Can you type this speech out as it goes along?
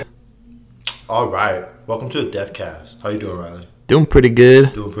All right. Welcome to the DefCast. How you doing, Riley? Doing pretty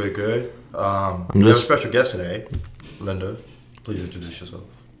good. Doing pretty good. We have a special guest today. Linda, please introduce yourself.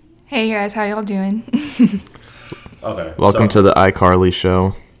 Hey guys, how y'all doing? Okay. Welcome to the iCarly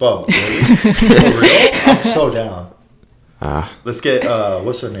show. Bo, really? For real? I'm so down. Let's get,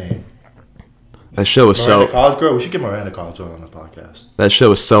 what's her name? That show was Miranda Cosgrove? We should get Miranda Cosgrove on the podcast. That show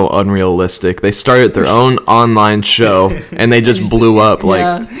was so unrealistic. They started their own online show and they just blew up.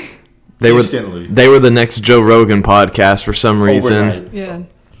 Like they were the next Joe Rogan podcast for some reason. Overnight. Yeah.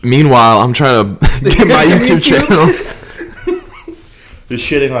 Meanwhile, I'm trying to get my YouTube channel. They're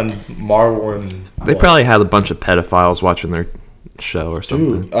shitting on Marvel and... They probably had a bunch of pedophiles watching their show or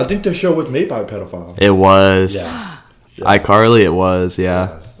something. Dude, I think their show was made by a pedophile. It was. Yeah. iCarly, it was,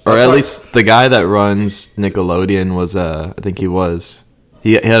 yeah. Or at least the guy that runs Nickelodeon was, I think he was.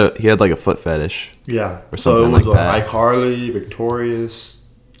 He had like a foot fetish. Yeah. Or something like that. iCarly, Victorious,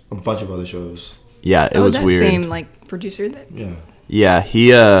 a bunch of other shows. Yeah, it was that weird. Same like producer that. Yeah. Yeah,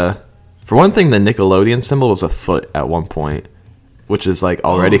 he for one thing, the Nickelodeon symbol was a foot at one point, which is like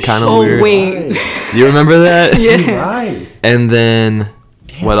already kind of weird. Oh wait. You remember that? Yeah. Right. And then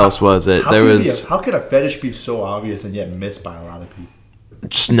what else was it? How could a fetish be so obvious and yet missed by a lot of people?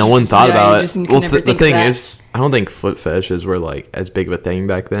 Just no one thought about it. Well, the thing is, I don't think foot fetishes were like as big of a thing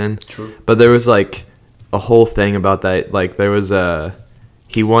back then. True. But there was like a whole thing about that. Like there was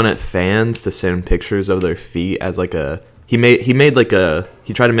he wanted fans to send pictures of their feet as like a he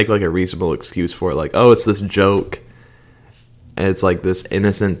tried to make like a reasonable excuse for it. Like, oh, it's this joke, and it's like this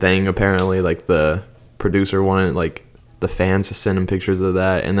innocent thing. Apparently, like the producer wanted like the fans to send him pictures of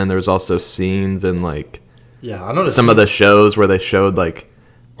that, and then there was also scenes and like I know some of the shows where they showed like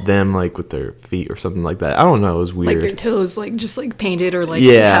them like with their feet or something like that. I don't know, it was weird. Like their toes like just like painted or like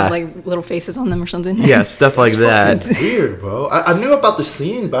Yeah. have like little faces on them or something. Yeah, stuff like that. Weird, bro. I knew about the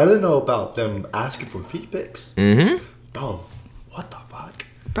scenes, but I didn't know about them asking for feet pics. Mm-hmm. Bro, what the fuck?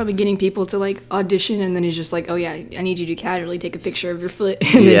 Probably getting people to like audition and then he's just like, oh yeah, I need you to casually take a picture of your foot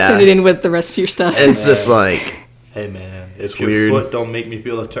and then send it in with the rest of your stuff. It's just like, hey man, if it's your weird. foot don't make me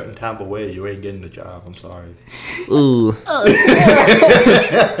feel a certain type of way, you ain't getting the job. I'm sorry. ooh.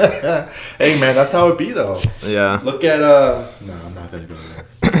 Hey man, that's how it be though. Yeah. Look at no, I'm not gonna go there.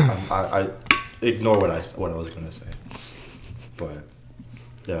 I ignore what I was gonna say. But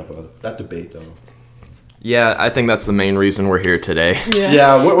yeah, but that debate though. Yeah, I think that's the main reason we're here today.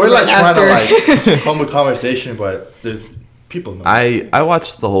 Yeah, we're like trying After. to like hum a conversation, but there's people know. I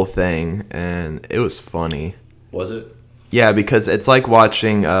watched the whole thing and it was funny. Was it? Yeah, because it's like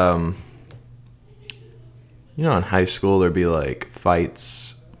watching you know, in high school there'd be like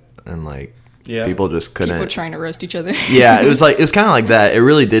fights and like people just couldn't. People trying to roast each other. Yeah, it was kind of like that. It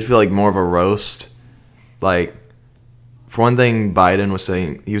really did feel like more of a roast. Like, for one thing, Biden was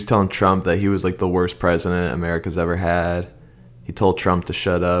saying, he was telling Trump that he was like the worst president America's ever had. He told Trump to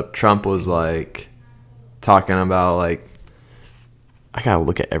shut up. Trump was like talking about like, I gotta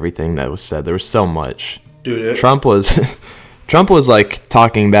look at everything that was said. There was so much. Dude, Trump was like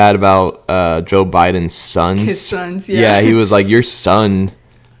talking bad about Joe Biden's sons. His sons, yeah. Yeah, he was like, your son.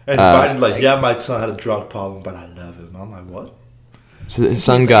 and Biden like, yeah, my son had a drug problem, but I love him. I'm like, what? So his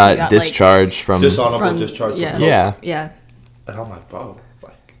son like, got he got, discharged from. Dishonorable discharge. Yeah. From coke. Yeah. Yeah. And I'm like, bro,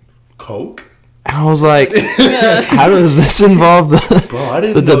 like, coke? And I was like, how does this involve Bro, I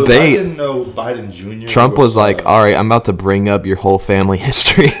didn't the know, debate? I didn't know Biden Jr. Trump was like, all right, I'm about to bring up your whole family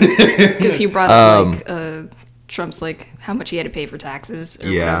history. Because he brought up like Trump's like how much he had to pay for taxes or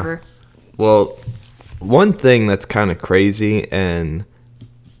whatever. Well, one thing that's kind of crazy, and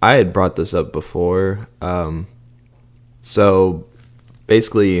I had brought this up before. So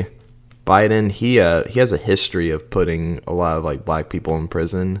basically, Biden, he has a history of putting a lot of like black people in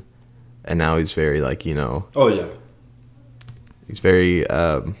prison, and now he's very like, you know. Oh yeah. He's very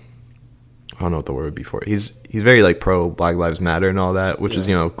I don't know what the word would be for it. He's very like pro Black Lives Matter and all that, which is,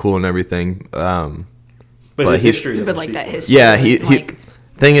 you know, cool and everything. But his history. But like that history. Yeah, like,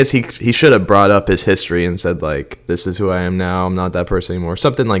 thing is he should have brought up his history and said like, this is who I am now. I'm not that person anymore.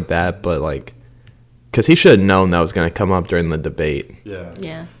 Something like that. But like, because he should have known that was going to come up during the debate. Yeah.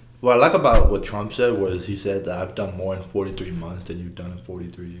 Yeah. What I like about what Trump said was he said that I've done more in 43 months than you've done in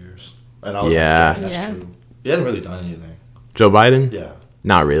 43 years. And I was like, that's true. He hasn't really done anything. Joe Biden? Yeah.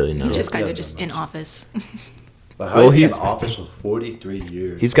 Not really, no. He's just kind of just in office. Like, how he's in office for 43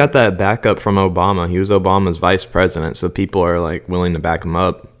 years. He's got that backup from Obama. He was Obama's vice president, so people are like willing to back him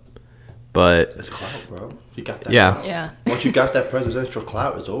up. But it's clout, bro. You got that. Yeah. Clout. Yeah. Once you got that presidential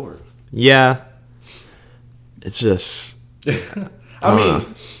clout, it's over. yeah, it's just. I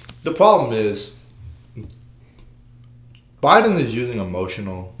mean, the problem is Biden is using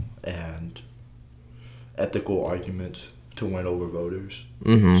emotional and ethical arguments to win over voters.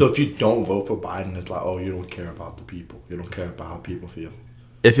 Mm-hmm. So if you don't vote for Biden, it's like, oh, you don't care about the people. You don't care about how people feel.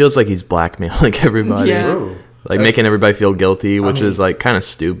 It feels like he's blackmailing everybody. Yeah. True. Like making everybody feel guilty, which mean- is like kind of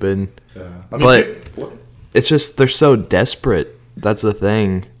stupid. Yeah. But it's just they're so desperate. That's the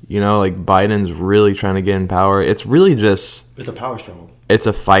thing. You know, like Biden's really trying to get in power. It's really just it's a power struggle. it's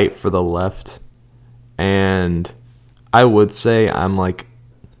a fight for the left. And I would say I'm like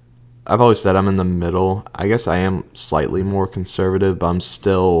I've always said I'm in the middle. I guess I am slightly more conservative, but I'm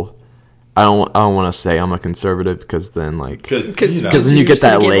still I don't want to say I'm a conservative because then like Because because then you're you get just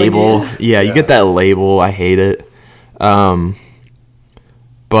gonna that get, like, label. yeah. You get that label. I hate it.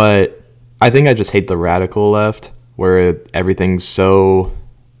 But I think I just hate the radical left where everything's so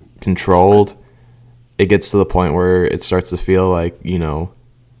controlled. It gets to the point where it starts to feel like, you know,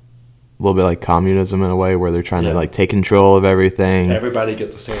 a little bit like communism in a way where they're trying to like take control of everything. Everybody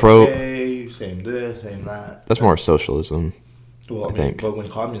gets the same pay, same this, same that. That's more socialism. Well, I think. But when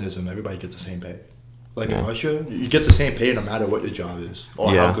communism, everybody gets the same pay. Like Yeah. in Russia, you get the same pay no matter what your job is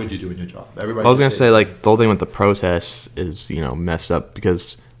or Yeah. how good you do in your job. Everybody. I was gonna gets say paid. like the whole thing with the protests is, you know, messed up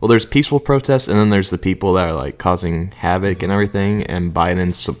because well there's peaceful protests and then there's the people that are like causing havoc and everything and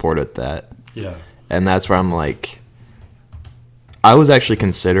Biden supported that. Yeah. And that's where I'm like I was actually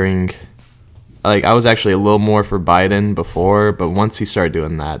considering like I was actually a little more for Biden before, but once he started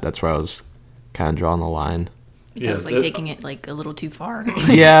doing that, that's where I was kind of drawing the line. That was like taking it like a little too far.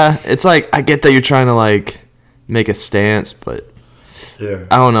 Yeah, it's like I get that you're trying to like make a stance, but Yeah.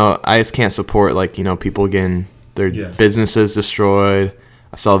 I don't know. I just can't support like, you know, people getting their businesses destroyed.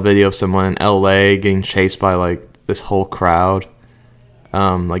 I saw a video of someone in LA getting chased by like this whole crowd.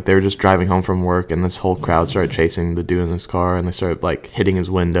 Like they were just driving home from work and this whole crowd started chasing the dude in his car and they started like hitting his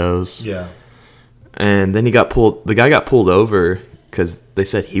windows. Yeah. And then the guy got pulled over because they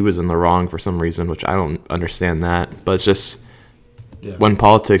said he was in the wrong for some reason, which I don't understand that. But it's just when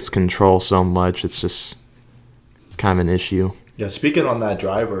politics control so much, it's just kind of an issue. Yeah, speaking on that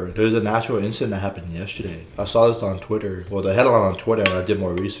driver, there's a natural incident that happened yesterday. I saw this on Twitter. Well, the headline on Twitter, and I did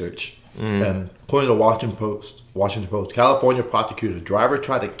more research. And according to the Washington Post, California prosecutor, driver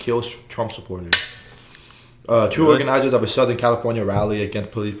tried to kill Trump supporters. Two organizers of a Southern California rally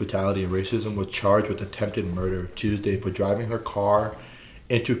against police brutality and racism were charged with attempted murder Tuesday for driving her car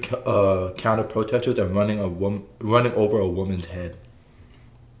into counter protesters and running over a woman's head.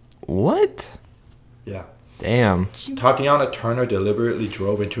 What? Yeah. Damn. Tatiana Turner deliberately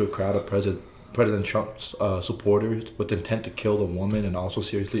drove into a crowd of President Trump's supporters with intent to kill the woman and also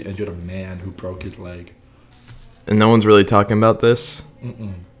seriously injured a man who broke his leg. And no one's really talking about this?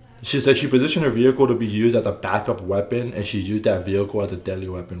 She said she positioned her vehicle to be used as a backup weapon, and she used that vehicle as a deadly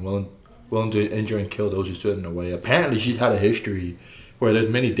weapon, willing to injure and kill those who stood in the way. Apparently, she's had a history where there's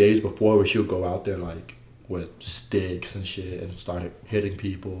many days before where she'll go out there like with sticks and shit and start hitting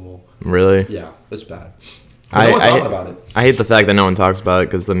people. Really? Yeah, it's bad. No one's talking about it. I hate the fact that no one talks about it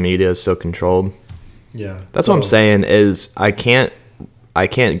because the media is so controlled. Yeah, That's what I'm saying is I can't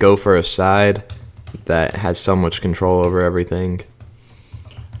go for a side that has so much control over everything.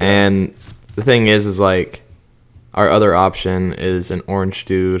 And the thing is like our other option is an orange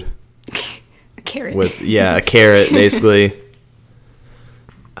dude A carrot. with a carrot basically.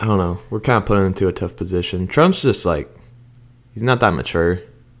 I don't know. We're kind of put into a tough position. Trump's just like he's not that mature.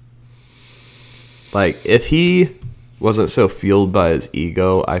 Like if he wasn't so fueled by his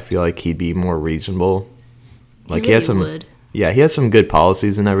ego, I feel like he'd be more reasonable. Like he has some would. Yeah, he has some good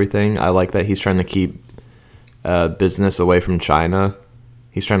policies and everything. I like that he's trying to keep business away from China.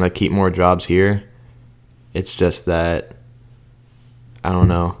 He's trying to keep more jobs here. It's just that, I don't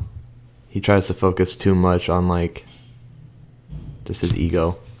know. He tries to focus too much on, like, just his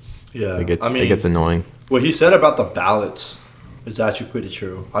ego. Yeah, It gets annoying. What he said about the ballots is actually pretty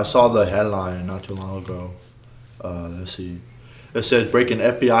true. I saw the headline not too long ago. Let's see. It says, breaking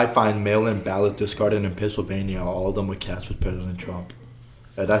FBI finds mail-in ballot discarded in Pennsylvania. All of them were cast with President Trump.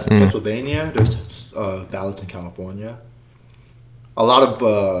 That's in Pennsylvania. There's ballots in California. A lot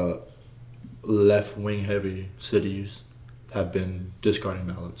of left-wing heavy cities have been discarding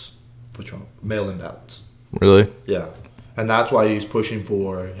ballots for Trump. Mail-in ballots. Really? Yeah. And that's why he's pushing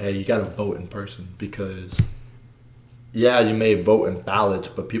for, hey, you got to vote in person. Because, yeah, you may vote in ballots,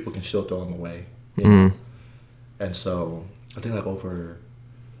 but people can still throw them away. You know? And so, I think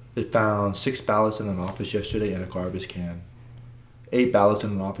they found 6 ballots in an office yesterday in a garbage can. 8 ballots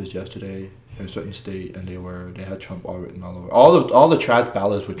in an office yesterday in a certain state, and they had Trump all written all over. All the trash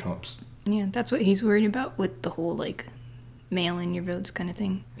ballots were Trump's. Yeah, that's what he's worried about with the whole, like, mail in your votes kind of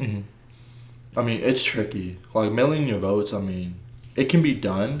thing. Mm-hmm. I mean, it's tricky. Like, mailing your votes, I mean, it can be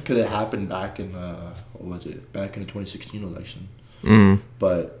done because it happened back in back in the 2016 election.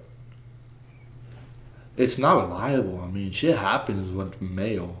 But it's not reliable. I mean, shit happens with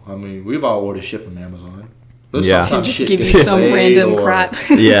mail. I mean, we've all ordered shit from Amazon. Yeah. They just give you some random crap.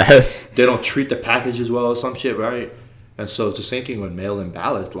 Yeah. They don't treat the package as well or some shit, right? And so it's the same thing with mail-in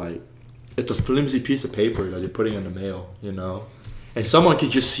ballots. Like, it's a flimsy piece of paper that you're putting in the mail, you know? And someone can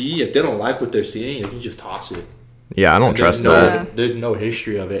just see, if they don't like what they're seeing, they can just toss it. Yeah, I don't trust that. There's no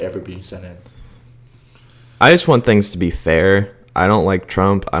history of it ever being sent in. I just want things to be fair. I don't like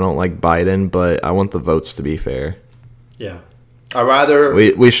Trump. I don't like Biden, but I want the votes to be fair. Yeah. I'd rather...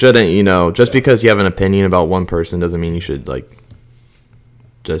 We shouldn't, you know, just because you have an opinion about one person doesn't mean you should, like,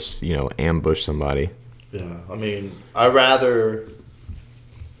 just, you know, ambush somebody. Yeah, I mean, I'd rather...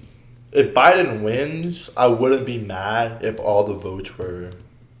 If Biden wins, I wouldn't be mad if all the votes were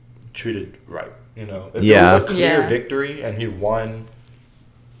treated right, you know? If it was a clear victory and he won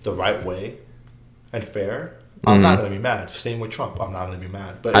the right way and fair, I'm not going to be mad. Same with Trump. I'm not going to be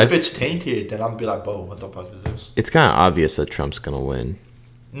mad. But if it's tainted, then I'm going to be like, "Bo, what the fuck is this?" It's kind of obvious that Trump's going to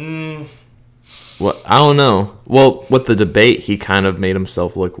win. Well, I don't know. Well, with the debate, he kind of made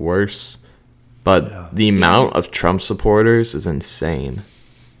himself look worse. But the amount of Trump supporters is insane.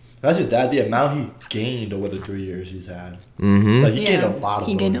 Not just that, the amount he gained over the 3 years he's had. Like, he gained a lot of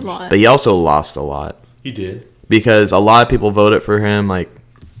He gained a lot. But he also lost a lot. He did. Because a lot of people voted for him, like,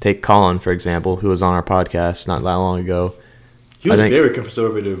 take Colin, for example, who was on our podcast not that long ago. He was very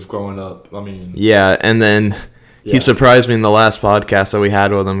conservative growing up. I mean... Yeah, and then he surprised me in the last podcast that we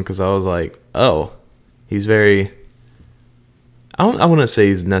had with him because I was like, oh, he's very... I wouldn't say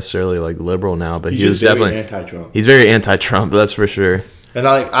he's necessarily, like, liberal now, but he was definitely... anti-Trump. He's very anti-Trump, that's for sure. And,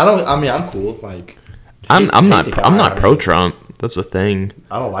 I'm cool. Like... I'm not pro-Trump. That's the thing.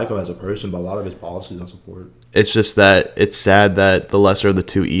 I don't like him as a person, but a lot of his policies I support. It's just that it's sad that the lesser of the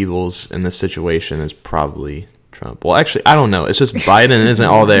two evils in this situation is probably Trump. Well, actually, I don't know. It's just Biden isn't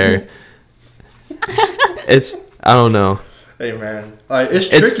all there. I don't know. Hey, man. Like, it's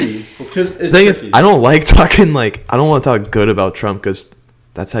tricky. Because the thing is, I don't like talking, like, I don't want to talk good about Trump because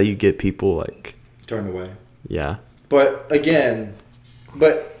that's how you get people, like... turned away. Yeah. But, again,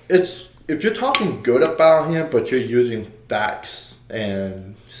 it's... If you're talking good about him, but you're using facts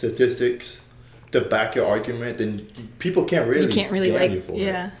and statistics to back your argument, then people can't really get you for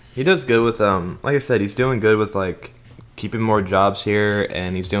it. He does good with like I said, he's doing good with like keeping more jobs here,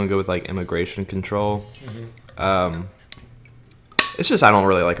 and he's doing good with like immigration control. It's just I don't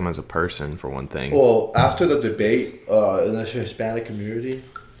really like him as a person, for one thing. Well, after the debate in the Hispanic community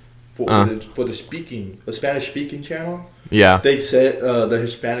for the Spanish speaking channel, they said the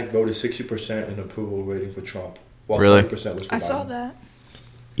Hispanic vote is 60% in approval rating for Trump, while 20% was for Biden. I saw that.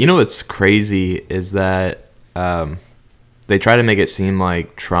 You know what's crazy is that they try to make it seem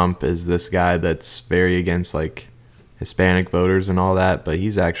like Trump is this guy that's very against like Hispanic voters and all that, but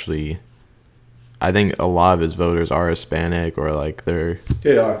he's actually, I think a lot of his voters are Hispanic or like they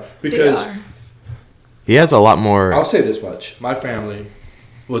are because he has a lot more. I'll say this much: my family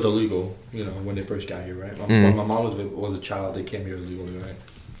was illegal, you know, when they first got here, right? When my mom was a child, they came here illegally, right?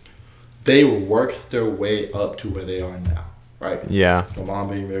 They worked their way up to where they are now. Right. Yeah. My mom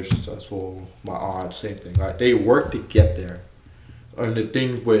being very successful, my aunt, same thing. Right. They work to get there. And the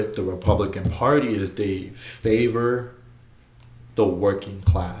thing with the Republican Party is they favor the working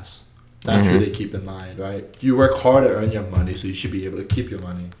class. That's what they keep in mind, right? You work hard to earn your money, so you should be able to keep your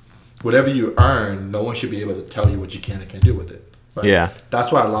money. Whatever you earn, no one should be able to tell you what you can and can't do with it. Right? Yeah.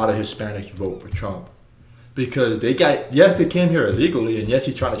 That's why a lot of Hispanics vote for Trump. Because they came here illegally, and yes,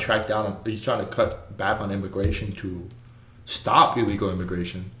 he's trying to cut back on immigration to stop illegal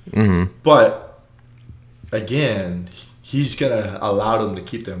immigration. But again, he's gonna allow them to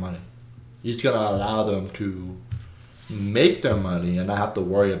keep their money. He's gonna allow them to make their money and not have to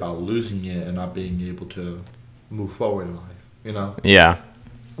worry about losing it and not being able to move forward in life. You know? Yeah.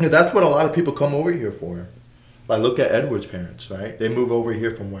 And that's what a lot of people come over here for. Like, look at Edward's parents, right? They move over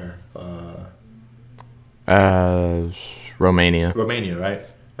here from where? Romania. Romania, right?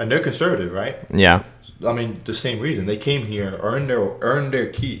 And they're conservative, right? Yeah. I mean, the same reason. They came here, earned their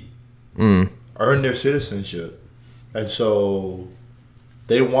keep, earned their citizenship. And so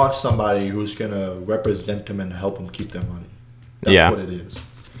they want somebody who's going to represent them and help them keep their money. That's what it is.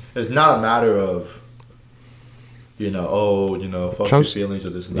 It's not a matter of, fuck Trump's, your feelings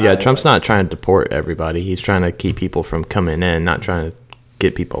or this and that. Yeah, Trump's not trying to deport everybody. He's trying to keep people from coming in, not trying to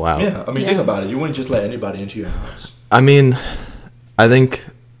get people out. Yeah, I mean, think about it. You wouldn't just let anybody into your house. I mean, I think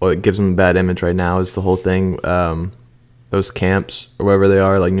what gives them a bad image right now is the whole thing, those camps or wherever they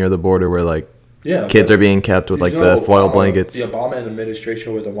are, like near the border where like Yeah, kids are being kept with like the foil blankets. The Obama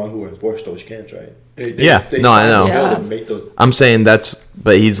administration were the one who enforced those camps, right? They No, I know. Yeah. I'm saying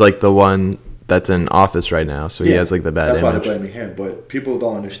but he's like the one that's in office right now, so he has like the bad that's image. That's why they're blaming him. But people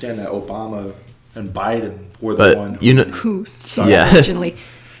don't understand that Obama and Biden were But the one Who? Yeah. Unfortunately.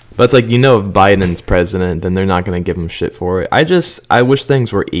 But it's like, if Biden's president, then they're not going to give him shit for it. I wish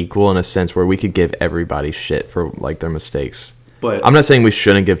things were equal in a sense where we could give everybody shit for like their mistakes. But I'm not saying we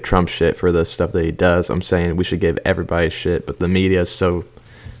shouldn't give Trump shit for the stuff that he does. I'm saying we should give everybody shit, but the media is so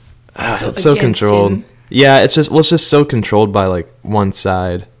it's so against controlled. him. Yeah, it's just so controlled by like one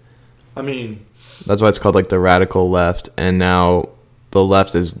side. I mean, That's why it's called like the radical left, and now the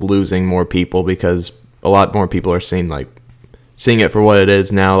left is losing more people because a lot more people are seeing it for what it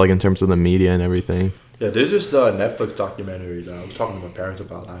is now, like in terms of the media and everything. yeah, there's this Netflix documentary that I was talking to my parents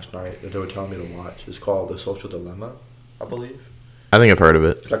about last night that they were telling me to watch. It's called The Social Dilemma, I believe. I think I've heard of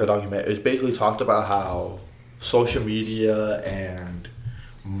it. It's like a documentary. It's basically talked about how social media and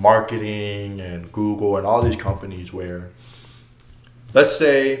marketing and Google and all these companies where, let's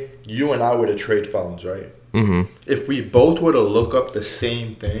say you and I were to trade phones, right? Mm-hmm. If we both were to look up the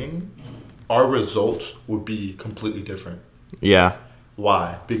same thing, our results would be completely different. Yeah.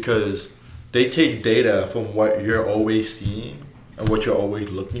 Why? Because they take data from what you're always seeing and what you're always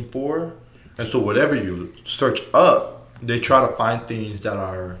looking for. And so whatever you search up, they try to find things that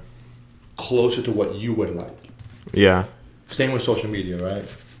are closer to what you would like. Yeah. Same with social media, right?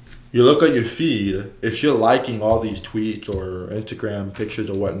 You look at your feed, if you're liking all these tweets or Instagram pictures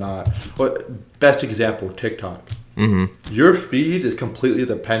or whatnot, but best example, TikTok. Mm-hmm. Your feed is completely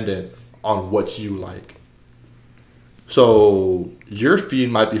dependent on what you like. So your feed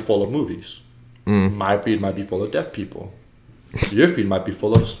might be full of movies. My feed might be full of deaf people. Your feed might be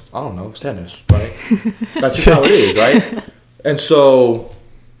full of, I don't know, tennis, right? That's just how it is, right? And so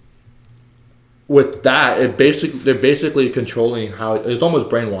with that, they're basically controlling how, it's almost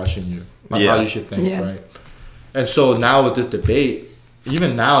brainwashing you on how you should think, right? And so now with this debate,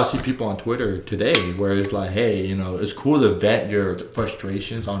 even now I see people on Twitter today where it's like, hey, it's cool to vent your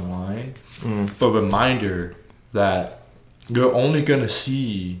frustrations online, but reminder that you're only going to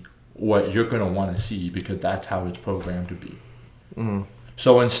see what you're going to want to see because that's how it's programmed to be.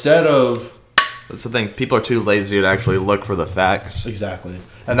 So instead of... That's the thing. People are too lazy to actually look for the facts. Exactly.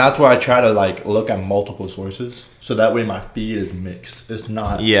 And that's why I try to look at multiple sources. So that way my feed is mixed. It's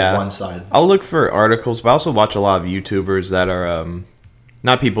not one-sided. I'll look for articles, but I also watch a lot of YouTubers that are...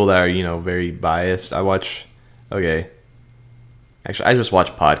 not people that are, very biased. Actually, I just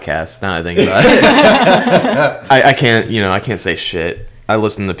watch podcasts. Now I think about it. I can't say shit. I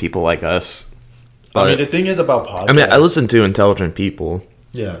listen to people like us. The thing is about podcasts. I listen to intelligent people.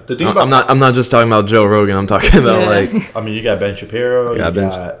 Yeah. The thing about I'm not just talking about Joe Rogan. I'm talking about you got Ben Shapiro. You got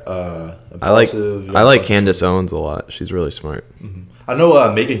I like Candace Owens a lot. She's really smart. Mm-hmm. I know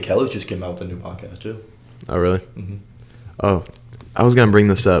Megyn Kelly just came out with a new podcast too. Oh really? Mm-hmm. Oh, I was gonna bring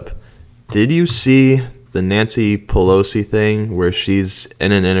this up. Did you see the Nancy Pelosi thing where she's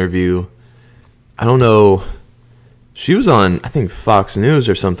in an interview? I don't know. She was on, I think, Fox News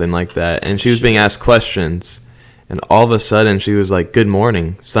or something like that, and she was being asked questions, and all of a sudden she was like, "Good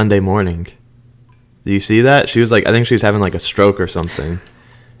morning, Sunday morning." Do you see that? She was like, I think she was having like a stroke or something.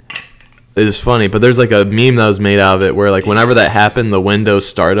 It was funny, but there's like a meme that was made out of it where like whenever that happened, the Windows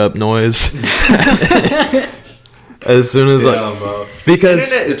startup noise. As soon as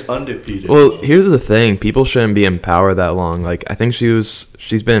because internet is undefeated. Well, here's the thing: people shouldn't be in power that long. Like I think she's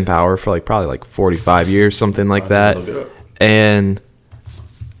been in power for probably 45 years, something like that. And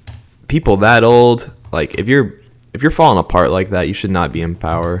people that old, if you're falling apart like that, you should not be in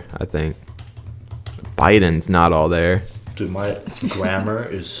power. I think Biden's not all there. Dude, my grammar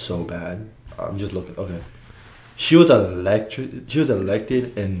is so bad. I'm just looking. Okay. She was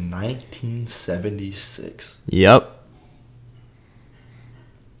elected in 1976. Yep.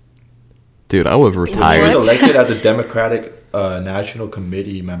 Dude, I would have retired. She was elected as a Democratic National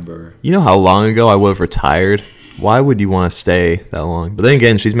Committee member. You know how long ago I would have retired? Why would you want to stay that long? But then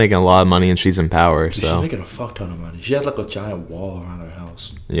again, she's making a lot of money and she's in power. Dude, so she's making a fuck ton of money. She has a giant wall around her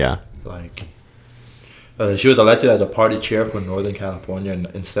house. Yeah. She was elected as a party chair for Northern California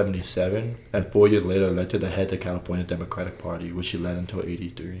in 77, and 4 years later elected the head of the California Democratic Party, which she led until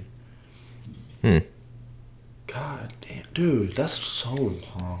 83. God damn, dude, that's so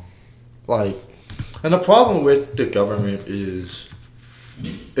long. And the problem with the government is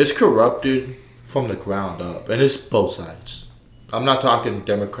it's corrupted from the ground up, and it's both sides. I'm not talking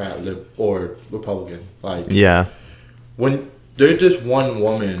Democrat or Republican. Yeah. When there's this one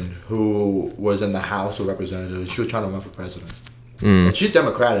woman who was in the House of Representatives. She was trying to run for president. And she's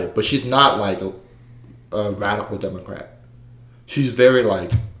Democratic, but she's not like a radical Democrat. She's very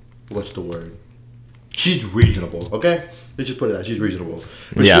like, what's the word? She's reasonable, okay? Let's just put it out. She's reasonable.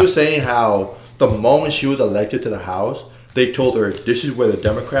 But she was saying how the moment she was elected to the House, they told her, this is where the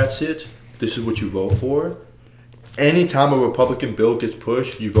Democrat sits. This is what you vote for. Anytime a Republican bill gets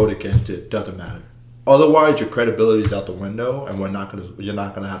pushed, you vote against it. Doesn't matter. Otherwise, your credibility is out the window, and you're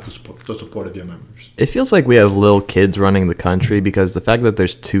not gonna have the support of your members. It feels like we have little kids running the country because the fact that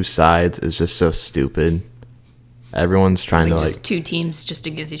there's two sides is just so stupid. Everyone's trying to just two teams just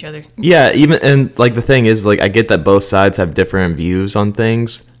against each other. Yeah, even and like the thing is like I get that both sides have different views on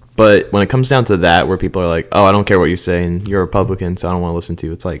things, but when it comes down to that, where people are like, "Oh, I don't care what you're saying. You're a Republican, so I don't want to listen to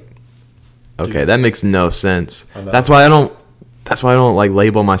you." It's like, okay, that makes no sense. That's why I don't like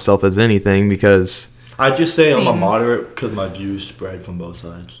label myself as anything because I just say I'm a moderate because my views spread from both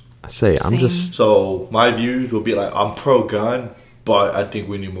sides. I say I'm just so my views will be like I'm pro-gun, but I think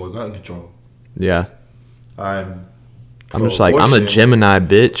we need more gun control. Yeah. I'm just like I'm a Gemini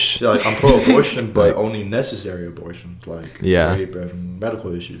bitch. Yeah, like I'm pro-abortion, but only necessary abortions, like rape and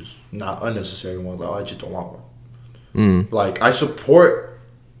medical issues, not unnecessary ones. Like, I just don't want one. Like I support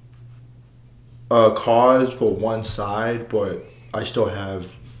a cause for one side, but I still have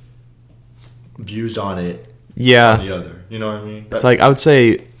views on it. Yeah. On the other, you know what I mean? It's like I would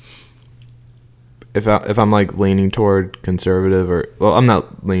say if I'm like leaning toward conservative I'm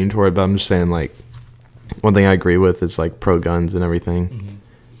not leaning toward, but I'm just saying like. One thing I agree with is like pro guns and everything,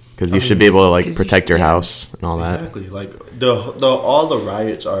 because you should be able to like protect your house and all that. Exactly, like all the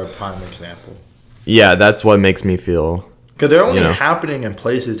riots are a prime example. Yeah, that's what makes me feel. Because they're only happening in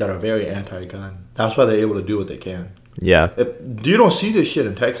places that are very anti-gun. That's why they're able to do what they can. Yeah. You don't see this shit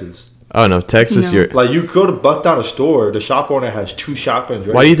in Texas. Oh no, Texas! No. Like you go to bust down a store, the shop owner has 2 shotguns.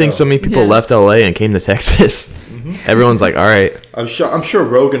 Why do you think so many people left LA and came to Texas? Everyone's like, all right. I'm sure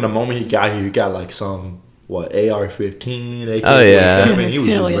Rogan, the moment he got here, he got like some AR-15, AK-47. Oh yeah, he was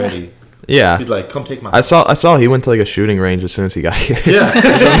just ready. Yeah, he's like, come take my. I saw he went to like a shooting range as soon as he got here.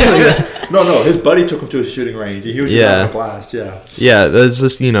 Yeah. No, his buddy took him to a shooting range. He was just having a blast. Yeah, that's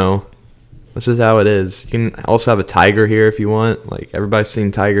just this is how it is. You can also have a tiger here if you want. Like everybody's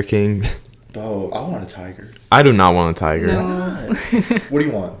seen Tiger King. Oh, I want a tiger. I do not want a tiger. No. What do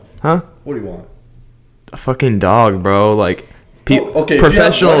you want? Huh? What do you want? A fucking dog, bro. Like, okay.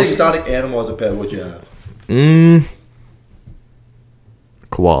 Professionals. If you have one exotic animal as a pet, what'd you have?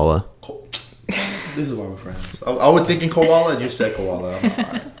 Koala. This is why we're friends. I was thinking koala, and you said koala.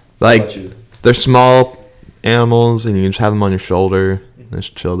 Right. Like, they're small animals, and you can just have them on your shoulder and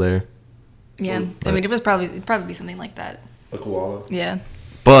just chill there. Yeah, I mean, it'd probably be something like that. A koala. Yeah.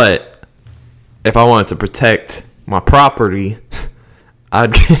 But if I wanted to protect my property,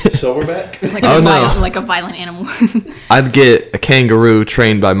 I'd get silverback. Like a violent animal. I'd get a kangaroo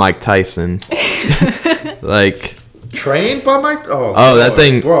trained by Mike Tyson. Like trained by Mike? Oh, that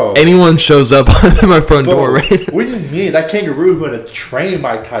thing! Bro. Anyone shows up at my front door, right? What do you mean? That kangaroo gonna train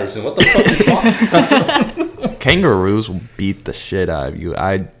Mike Tyson? What the fuck is talking about? Kangaroos will beat the shit out of you.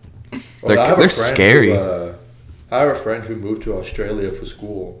 They're scary. I have a friend who moved to Australia for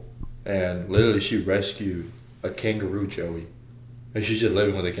school, and literally she rescued a kangaroo, Joey. And she's just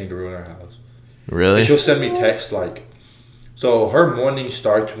living with a kangaroo in her house. Really? And she'll send me texts like, so her morning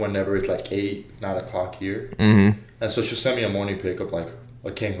starts whenever it's like 8, 9 o'clock here. Mm-hmm. And so she'll send me a morning pic of like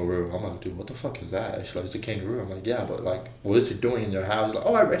a kangaroo. I'm like, dude, what the fuck is that? She's like, it's a kangaroo. I'm like, yeah, but like, what is it doing in your house? She's like,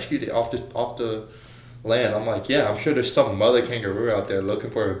 oh, I rescued it off the land. I'm like, yeah, I'm sure there's some mother kangaroo out there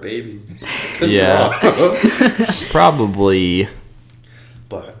looking for a baby. Yeah. Probably.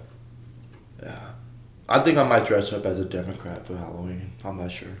 But I think I might dress up as a Democrat for Halloween. I'm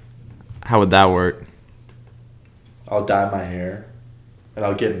not sure. How would that work? I'll dye my hair, and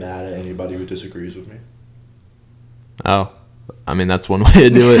I'll get mad at anybody who disagrees with me. Oh, I mean, that's one way to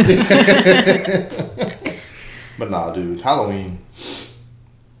do it. But nah, dude, Halloween.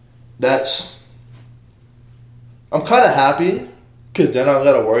 I'm kind of happy, because then I don't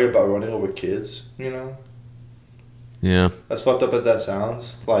gotta worry about running over kids, you know? Yeah. As fucked up as that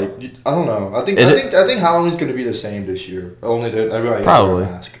sounds, like I don't know. I think Halloween's gonna be the same this year. Only that everybody has to wear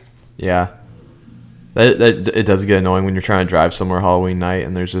a mask. Yeah. It does get annoying when you're trying to drive somewhere Halloween night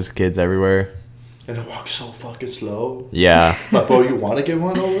and there's just kids everywhere. And they walk so fucking slow. Yeah. Like, bro, you want to get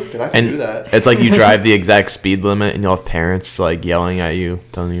run over? Because I can do that. It's like you drive the exact speed limit and you'll have parents like yelling at you,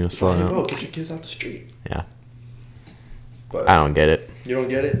 telling you to slow down. Bro, get your kids out the street. Yeah. But I don't get it. You don't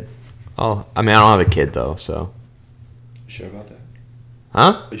get it? Oh, I mean, I don't have a kid though, so. You sure about that?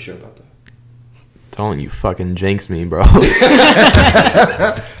 Huh? Are you sure about that? Don't you fucking jinx me, bro. Hey,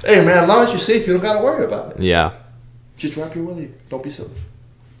 man, as long as you're safe, you don't got to worry about it. Yeah. Just wrap your willy. Don't be silly.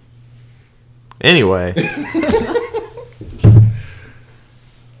 Anyway,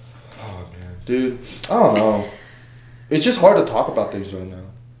 Oh man, dude, I don't know. It's just hard to talk about things right now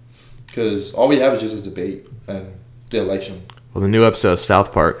because all we have is just a debate and the election. well, the new episode of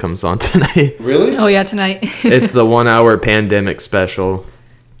South Park comes on tonight. Really? Oh yeah, tonight. It's the 1 hour pandemic special.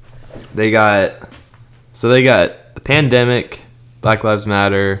 They got the pandemic, Black Lives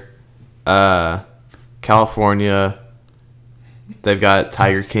Matter, California. They've got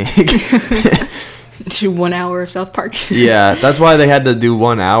Tiger King. Do 1 hour of South Park. Yeah, that's why they had to do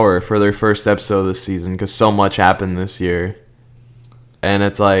 1 hour for their first episode this season because so much happened this year. And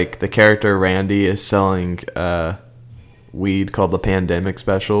it's like the character Randy is selling weed called the Pandemic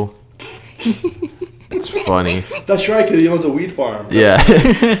Special. It's funny. That's right, because he owns a weed farm. Yeah.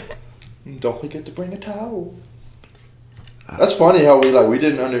 Don't forget to bring a towel. That's funny how we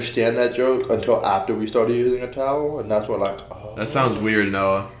didn't understand that joke until after we started using a towel, and that's what oh. That sounds weird,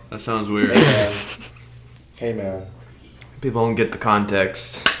 Noah. That sounds weird. Hey man. People don't get the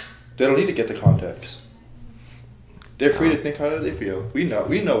context. They don't need to get the context. They're free to think how they feel. We know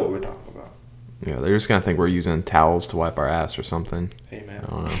what we're talking about. Yeah, they're just gonna think we're using towels to wipe our ass or something. Hey man. I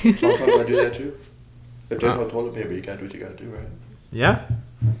don't know. Sometimes I do that too. If there's no toilet paper, you gotta do what you gotta do, right? Yeah.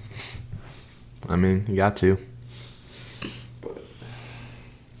 I mean, you got to. But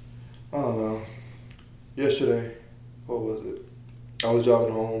I don't know. Yesterday, what was it? I was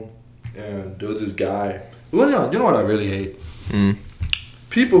driving home, and there was this guy. You know what I really hate?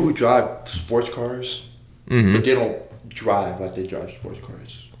 People who drive sports cars, but they don't drive like they drive sports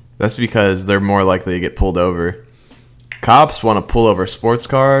cars. That's because they're more likely to get pulled over. Cops want to pull over sports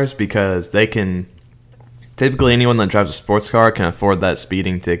cars because they can. Typically, anyone that drives a sports car can afford that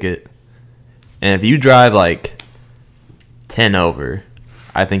speeding ticket. And if you drive like 10 over,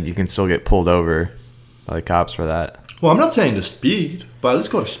 I think you can still get pulled over by the cops for that. Well, I'm not saying the speed, but let's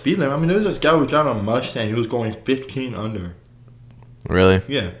go to speed limit. I mean, there was this guy who was driving a Mustang. He was going 15 under. Really?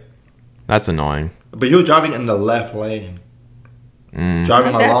 Yeah. That's annoying. But he was driving in the left lane.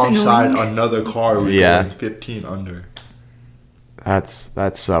 Driving That's alongside annoying. another car who was Yeah. going 15 under. That's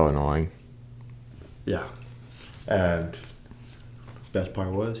so annoying. Yeah. And best part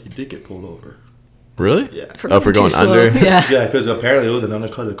was he did get pulled over. Really? Yeah. For going Too slow. under? Yeah. Yeah, because apparently there was an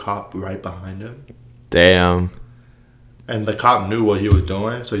undercover cop right behind him. Damn. And the cop knew what he was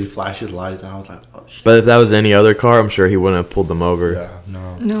doing, so he flashed his lights out. I was like, oh, shit. But if that was any other car, I'm sure he wouldn't have pulled them over. Yeah,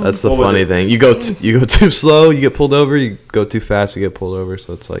 no. No. That's the What was funny it? thing. You go too slow, you get pulled over. You go too fast, you get pulled over.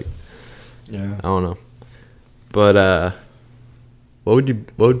 So it's like, Yeah. I don't know. But what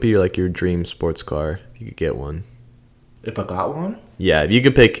would be like your dream sports car if you could get one? If I got one? Yeah, if you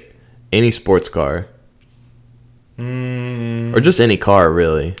could pick any sports car or just any car,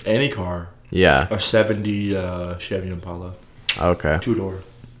 really. Any car. Yeah. A 70 Chevy Impala. Okay. 2-door.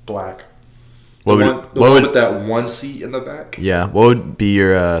 Black. What the would one, what would with that one seat in the back. yeah? What would be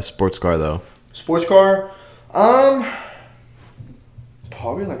your sports car though? Sports car?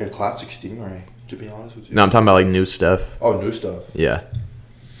 Probably like a classic Stingray, to be honest with you. No, I'm talking about like new stuff. Oh, new stuff. Yeah.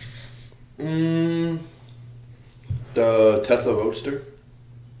 The Tesla Roadster.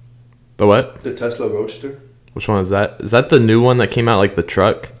 The what? The Tesla Roadster. Which one is that? Is that the new one that came out like the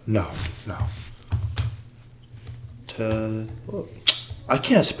truck? No. I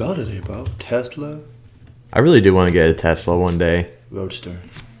can't spell today, bro. Tesla I really do want to get a Tesla one day. Roadster.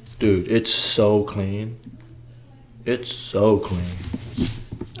 Dude, it's so clean. It's so clean.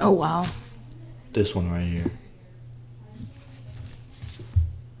 Oh, wow. This one right here.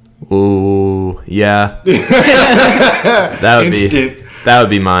 Ooh, yeah. That would Instant.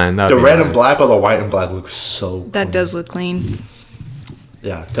 be mine. That would The be red mine. and black or the white and black looks so That clean. does look clean.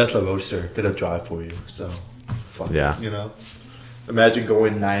 Yeah, Tesla Roadster. Gonna drive for you. So, fuck it, Yeah. You know? Imagine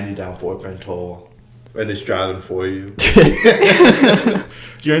going 90 down Fort Bend Toll and it's driving for you.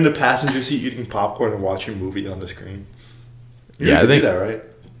 You're in the passenger seat eating popcorn and watching a movie on the screen. You Yeah, I can think- do that, right?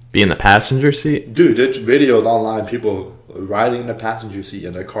 Be in the passenger seat? Dude, there's videos online, people riding in the passenger seat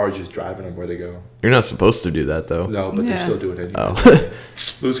and their car just driving them where they go. You're not supposed to do that though. No, but they Yeah. still do it anyway. Oh.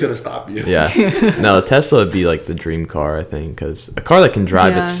 Who's gonna stop you? Yeah. No, the Tesla would be like the dream car, I think, because a car that can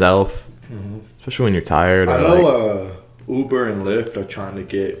drive Yeah. itself, especially when you're tired. I Or know like, Uber and Lyft are trying to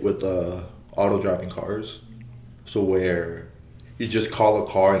get with auto driving cars. So where you just call a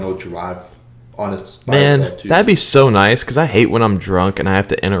car and it'll drive on its by man, itself too. that'd be so nice because I hate when I'm drunk and I have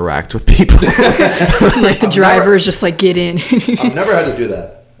to interact with people. Like the drivers just like get in. I've never had to do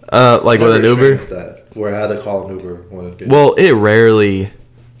that. Like with an Never Uber. experienced that, where I had to call an Uber when it gets Well, it rarely.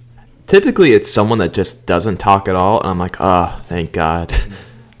 Typically, it's someone that just doesn't talk at all, and I'm like, oh, thank God,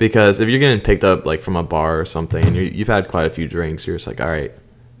 Because if you're getting picked up like from a bar or something, and you've had quite a few drinks, you're just like, all right,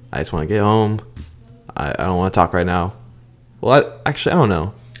 I just want to get home. I don't want to talk right now. Well, I don't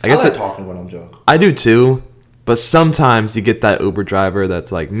know. I guess like talking when I'm drunk. I do too, but sometimes you get that Uber driver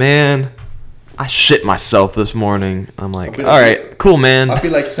that's like, man, I shit myself this morning. I'm like, all right, cool, man. I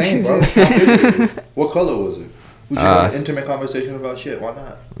feel like saying, bro. What color was it? Would you have an intimate conversation about shit? Why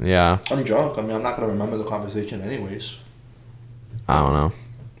not? Yeah. I'm drunk. I mean, I'm not going to remember the conversation anyways. I don't know.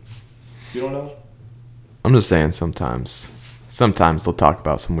 You don't know? I'm just saying sometimes they'll talk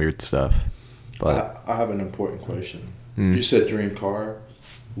about some weird stuff. But I have an important question. You said dream car.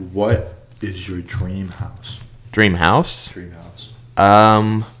 What is your dream house? Dream house? Dream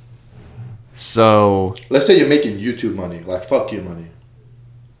house. So let's say you're making YouTube money, like fuck you money.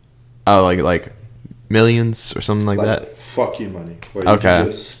 Oh, like millions or something like that? Fuck you money. Where okay.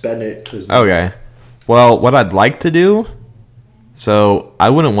 You just spend it. Okay. Well, what I'd like to do, so I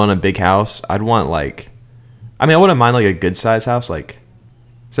wouldn't want a big house. I'd want I wouldn't mind like a good size house, like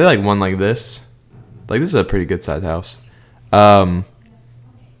say like one like this. Like this is a pretty good size house. I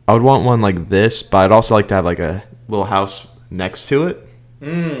would want one like this, but I'd also like to have like a little house next to it.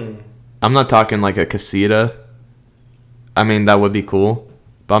 I'm not talking like a casita. I mean, that would be cool.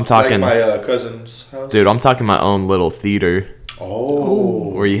 But I'm talking... Like my cousin's house? Dude, I'm talking my own little theater. Oh.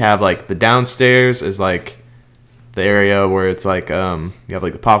 Where you have like the downstairs is like the area where it's like, you have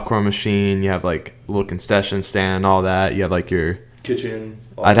like the popcorn machine, you have like a little concession stand, all that. You have like your... kitchen.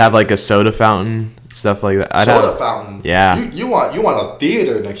 I'd have like a soda fountain, stuff like that. Soda fountain? Yeah. You want a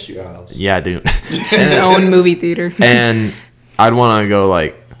theater next to your house? Yeah, dude. His own movie theater. And I'd want to go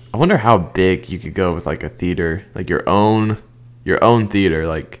like... I wonder how big you could go with like a theater, like your own theater.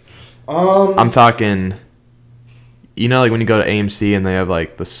 Like, I'm talking, like when you go to AMC and they have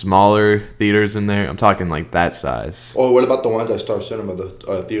like the smaller theaters in there. I'm talking like that size. Or what about the ones at Star Cinema,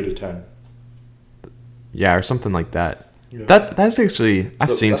 the Theater 10? Yeah, or something like that. Yeah. That's actually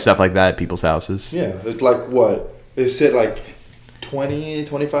I've seen stuff like that at people's houses. Yeah, it's like what? Is it like 20,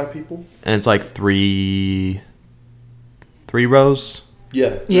 25 people? And it's like three rows.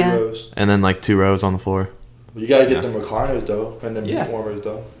 Yeah, three rows. And then like 2 rows on the floor. You gotta get them recliners though, and them warmers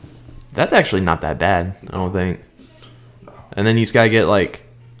though. That's actually not that bad, I don't think. No. And then you just gotta get like,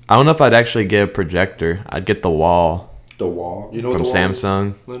 I don't know if I'd actually get a projector. I'd get the wall. The wall? You know from the wall Samsung.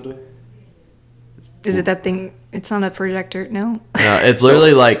 is, Linda? Is it that thing? It's not a projector, no? No, it's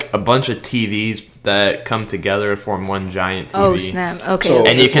literally like a bunch of TVs that come together to form one giant TV. Oh, snap. Okay. So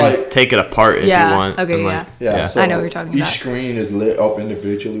and you can take it apart if you want. Okay, and yeah. So I know what you're talking about. Each screen is lit up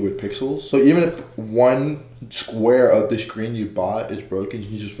individually with pixels. So even if one square of the screen you bought is broken, you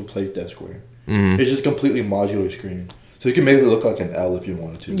can just replace that square. Mm-hmm. It's just a completely modular screen. So you can make it look like an L if you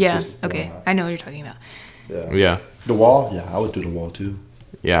wanted to. Yeah, okay. I know what you're talking about. Yeah. The wall? Yeah, I would do the wall too.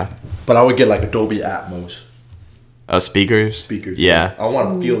 Yeah. But I would get like Dolby Atmos. Speakers? Speakers. Yeah. I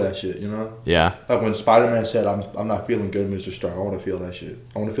want to feel that shit, you know? Yeah. Like when Spider-Man said, I'm not feeling good, Mr. Stark. I want to feel that shit.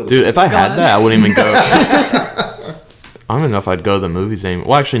 I want to feel Dude, if I had that, I wouldn't even go. I don't even know if I'd go to the movies anymore.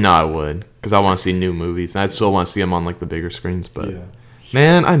 Well, actually, no, I would. Because I want to see new movies. And I'd still want to see them on like the bigger screens. But,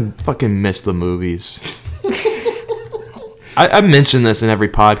 man, I fucking miss the movies. I mention this in every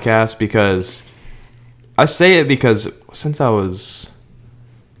podcast because... I say it because since I was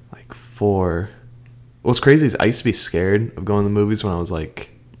like 4... What's crazy is I used to be scared of going to the movies when I was like,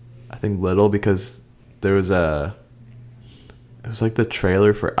 I think little, because there was it was like the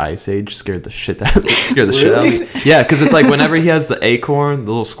trailer for Ice Age scared the shit out of me. Yeah, because it's like whenever he has the acorn, the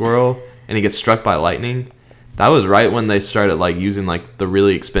little squirrel, and he gets struck by lightning, that was right when they started like using like the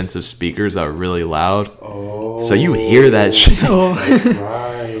really expensive speakers that were really loud. Oh. So you hear that shit. Oh.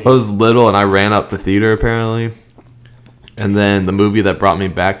 Right. I was little and I ran out the theater apparently. And then the movie that brought me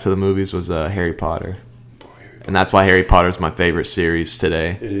back to the movies was Harry Potter. And that's why Harry Potter is my favorite series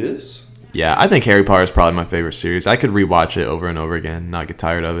today. It is? Yeah, I think Harry Potter is probably my favorite series. I could rewatch it over and over again, not get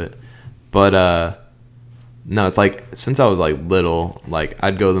tired of it. But, no, it's like, since I was, like, little, like,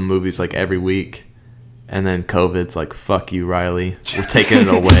 I'd go to the movies, like, every week. And then COVID's like, fuck you, Riley. We're taking it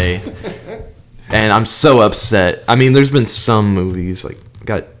away. And I'm so upset. I mean, there's been some movies, like,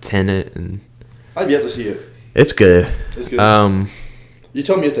 got Tenet and... I've yet to see it. It's good. It's good. You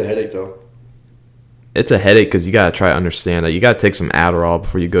told me it's a headache, though. It's a headache because you gotta try to understand that. You gotta take some Adderall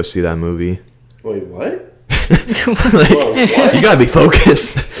before you go see that movie. Wait, what? Like, whoa, what? You gotta be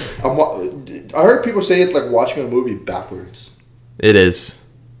focused. I heard people say it's like watching a movie backwards. It is.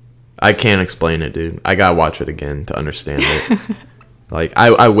 I can't explain it, dude. I gotta watch it again to understand it. Like,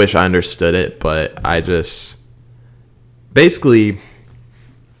 I wish I understood it, but I just... Basically...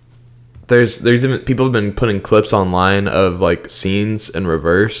 there's even people have been putting clips online of like scenes in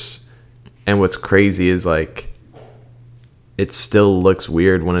reverse, and what's crazy is like it still looks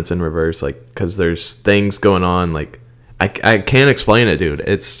weird when it's in reverse, like because there's things going on. Like I can't explain it, dude.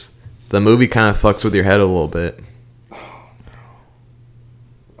 It's the movie kind of fucks with your head a little bit.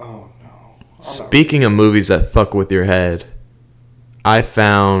 Oh no. Speaking of movies that fuck with your head, I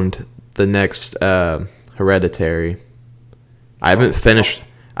found the next Hereditary. I haven't finished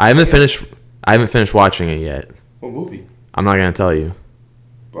watching it yet. What movie? I'm not gonna tell you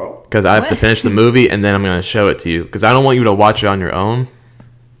Bro. because I have to finish the movie and then I'm gonna show it to you because I don't want you to watch it on your own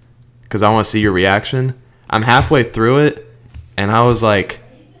because I want to see your reaction. I'm halfway through it and I was like,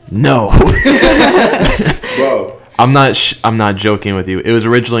 no. Bro. I'm not joking with you. It was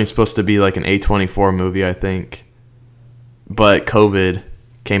originally supposed to be like an A24 movie, I think, but COVID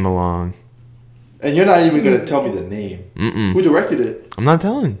came along. And you're not even gonna tell me the name. Mm-mm. Who directed it? I'm not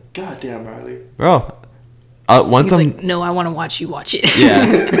telling. God damn, Riley. Bro. Once He's I'm like, no, I want to watch you watch it.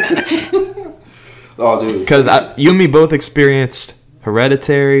 yeah, Oh, dude. because you and me both experienced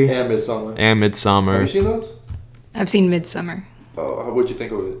Hereditary And Midsummer. and Midsommar. Have you seen those? I've seen Midsummer. Oh, what'd you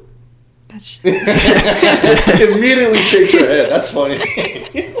think of it? That's Immediately shakes her head. That's funny.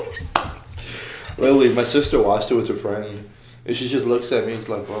 Literally, my sister watched it with her friend. And she just looks at me and is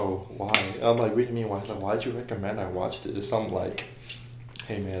like, bro, why? I'm like, what do you mean why? She's like, why'd you recommend I watch this? I'm like,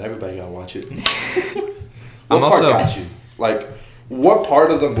 hey man, everybody gotta watch it. What part got you? Like, what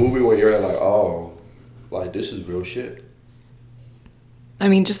part of the movie where you're like, oh, like this is real shit? I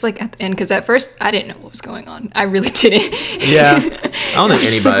mean, just like at the end, because at first I didn't know what was going on. I really didn't. Yeah, I don't think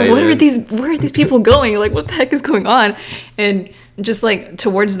just anybody. like, where are these people going? Like, what the heck is going on? And just like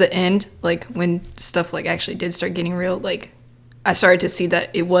towards the end, like when stuff like actually did start getting real, like I started to see that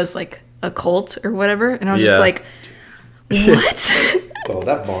it was like a cult or whatever, and I was just like, what? Oh,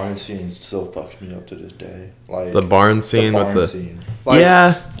 that barn scene still fucks me up to this day. Like The barn scene with the scene. Like,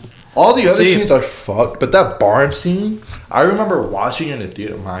 yeah. all the other See- scenes are fucked, but that barn scene, I remember watching it in the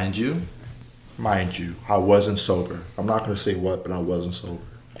theater. Mind you, I wasn't sober. I'm not gonna say what, but I wasn't sober.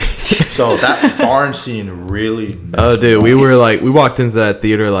 So that barn scene really. Oh, dude, we walked into that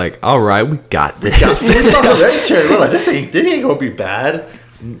theater like, all right, we got this. Yeah, we saw Hereditary. We're like, this ain't gonna be bad.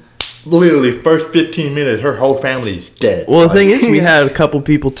 Literally, first 15 minutes, her whole family's dead. Well, the thing is, we had a couple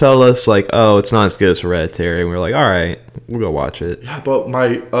people tell us like, oh, it's not as good as Hereditary, and we were like, all right, we'll go watch it. Yeah, but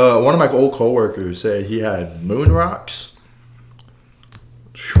my one of my old coworkers said he had moon rocks,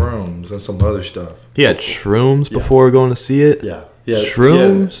 shrooms, and some other stuff. He had shrooms before going to see it. Yeah.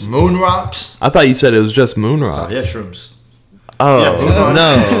 Shrooms? Yeah. Moon rocks. I thought you said it was just moon rocks. Yeah, shrooms. Oh, Yeah, moon rocks.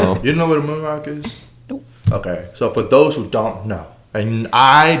 no. You don't know what a moon rock is? Nope. Okay, so for those who don't know, and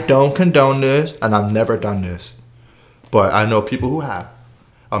I don't condone this, and I've never done this, but I know people who have.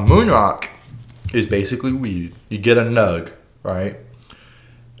 A moon rock is basically weed. You get a nug, right?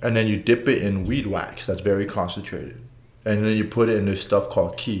 And then you dip it in weed wax that's very concentrated. And then you put it in this stuff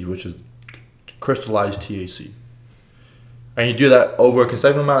called key, which is crystallized THC. And you do that over a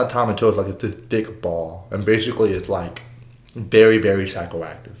consecutive amount of time until it's like a thick ball. And basically it's like very, very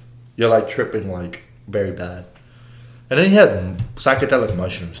psychoactive. You're like tripping like very bad. And then he had psychedelic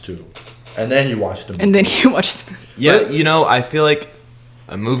mushrooms too. And then you watch the movie. And then you watch the movie. Yeah, you know, I feel like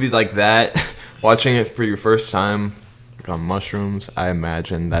a movie like that, watching it for your first time like on mushrooms, I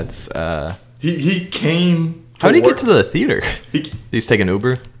imagine that's He came how did he work- get to the theater? He, He's taking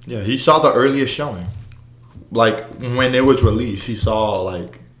Uber? yeah, he saw the earliest showing. Like when it was released, he saw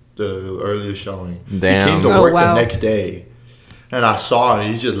like the earliest showing. Damn. He came to Oh, work wow. the next day. And I saw it,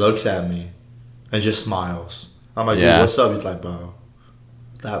 he just looks at me and just smiles. I'm like, Yeah. dude, what's up? He's like, bro,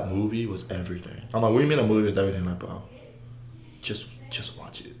 that movie was everything. I'm like, what do you mean a movie was everything? I'm like, bro, just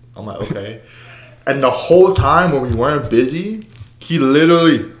watch it. I'm like, okay. And the whole time when we weren't busy, he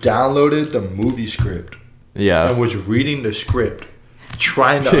literally downloaded the movie script Yeah. and was reading the script,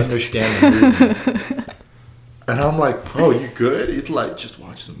 trying to understand the movie. And I'm like, bro, you good? He's like, just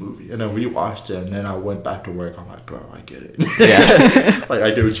watch the movie. And then we watched it, and then I went back to work. I'm like, bro, I get it. Yeah. Like,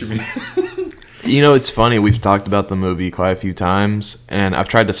 I get what you mean. You know, it's funny. We've talked about the movie quite a few times, and I've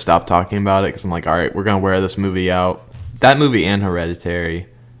tried to stop talking about it because I'm like, all right, we're going to wear this movie out. That movie and Hereditary.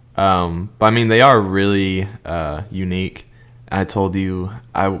 But, I mean, they are really unique. I told you,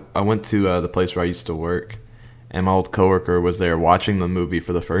 I went to the place where I used to work, and my old coworker was there watching the movie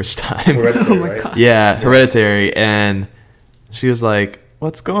for the first time. Oh my God. Yeah, Hereditary. And she was like,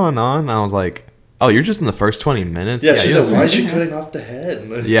 what's going on? And I was like, oh, you're just in the first 20 minutes? Yeah, she you said, why is don't she see- cutting off the head?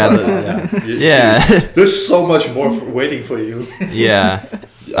 Yeah, yeah. Yeah. There's so much more waiting for you. Yeah.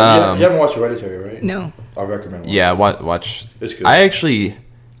 You haven't watched Hereditary, right? No. I recommend watching Yeah, it. watch. It's good. I actually,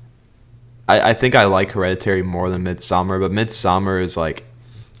 I think I like Hereditary more than Midsommar, but Midsommar is like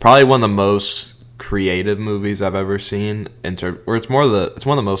probably one of the most creative movies I've ever seen. Or it's one of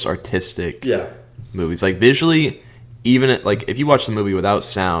the most artistic movies. Like visually, even like if you watch the movie without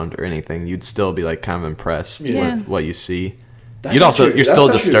sound or anything, you'd still be like kind of impressed with what you see. You're still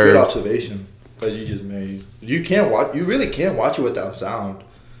disturbed. A good observation that you just made. You really can't watch it without sound.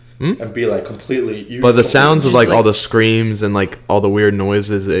 And be like completely. But the sounds of like all the screams and like all the weird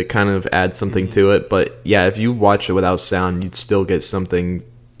noises, it kind of adds something to it. But yeah, if you watch it without sound, you'd still get something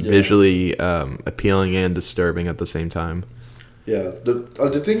visually appealing and disturbing at the same time. Yeah,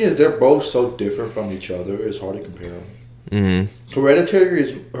 the thing is, they're both so different from each other. It's hard to compare them. Mm-hmm.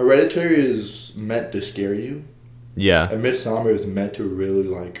 Hereditary is meant to scare you. Yeah, and Midsommar is meant to really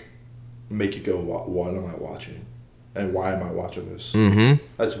like make you go, "What am I watching?" And why am I watching this? Mm-hmm.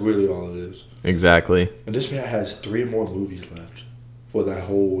 That's really all it is. Exactly. And this man has 3 more movies left for that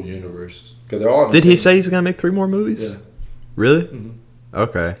whole universe. Cause they're all. Did he say he's gonna make 3 more movies? Yeah. Really? Mm-hmm.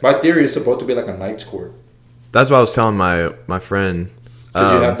 Okay. My theory is supposed to be like a Knight's Court. That's what I was telling my friend.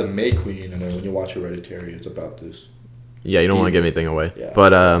 Cause you have the May Queen, and then when you watch Hereditary, it's about this. Yeah, you don't want to give anything away. Yeah.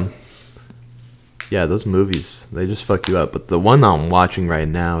 But yeah, those movies, they just fuck you up. But the one that I'm watching right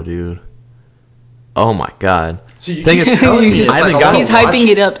now, dude. Oh my god. So you thing is, I haven't gotten. He's hyping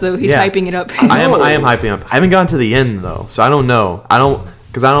it up though. He's hyping it up. I am hyping up. I haven't gotten to the end though, so I don't know.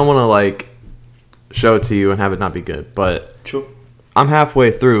 Because I don't want to like show it to you and have it not be good. But True. I'm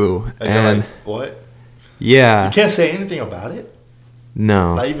halfway through, and like, what? Yeah, you can't say anything about it.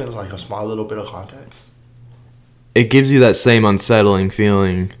 No, not even like a small little bit of context. It gives you that same unsettling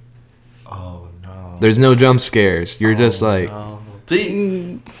feeling. Oh no! There's no jump scares. You're just like. No.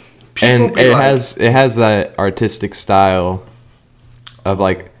 See. And it has that artistic style of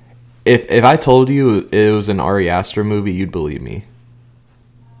like, if I told you it was an Ari Aster movie, you'd believe me.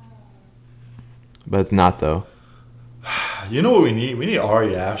 But it's not though. You know what we need? We need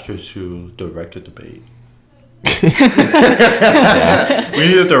Ari Aster to direct a debate. We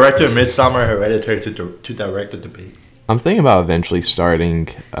need a director of Midsommar Hereditary to direct a debate. I'm thinking about eventually starting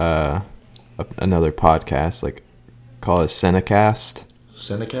another podcast, like call it Cinecast.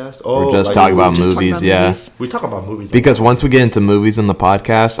 Cinecast? Oh, we're just talking about movies, We talk about movies. Because once we get into movies in the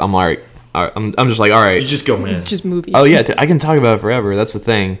podcast, I'm like, I'm just like, all right. You just go in. Just movies. Oh, yeah, I can talk about it forever. That's the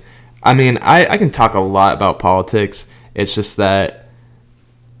thing. I mean, I can talk a lot about politics. It's just that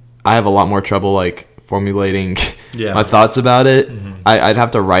I have a lot more trouble, like, formulating my thoughts about it. Mm-hmm. I'd have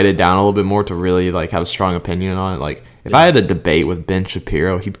to write it down a little bit more to really, like, have a strong opinion on it. Like, if I had a debate with Ben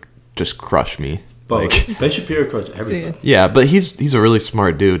Shapiro, he'd just crush me. But like, Ben Shapiro crushes everybody. Yeah, but he's a really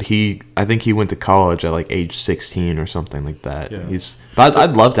smart dude. I think he went to college at like age 16 or something like that. Yeah. But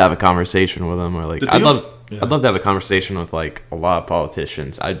I'd love to have a conversation with him, or like I'd love to have a conversation with like a lot of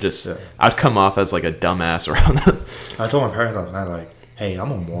politicians. I'd come off as like a dumbass around them. I told my parents last night, like, hey,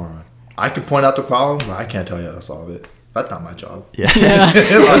 I'm a moron. I can point out the problem, but I can't tell you how to solve it. That's not my job. Yeah.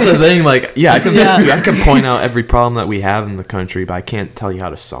 That's the thing. Like, I can point out every problem that we have in the country, but I can't tell you how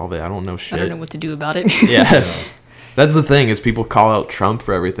to solve it. I don't know shit. I don't know what to do about it. Yeah. That's the thing, is people call out Trump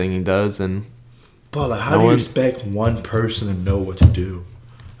for everything he does, and but like, how do you expect one person to know what to do?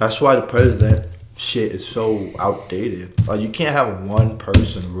 That's why the president shit is so outdated. Like, you can't have one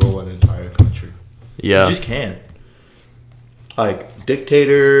person rule an entire country. Yeah. You just can't. Like,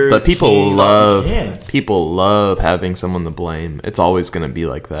 dictator. But people love having someone to blame. It's always going to be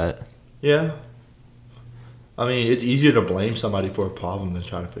like that. Yeah. I mean, it's easier to blame somebody for a problem than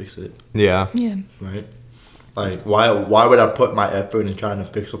try to fix it. Yeah. Yeah. Right? Like, why would I put my effort in trying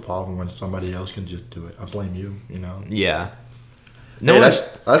to fix a problem when somebody else can just do it? I blame you, you know? Yeah.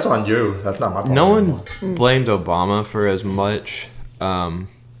 That's on you. That's not my problem. No one blamed Obama for as much.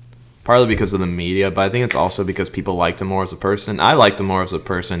 Partly because of the media, but I think it's also because people liked him more as a person. I liked him more as a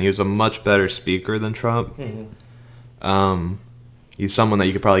person. He was a much better speaker than Trump. Mm-hmm. He's someone that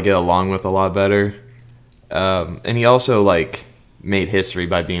you could probably get along with a lot better. And he also, like, made history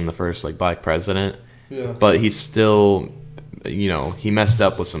by being the first, like, black president. Yeah. But he's still, you know, he messed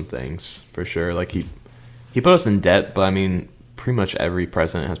up with some things, for sure. Like, he put us in debt, but, I mean, pretty much every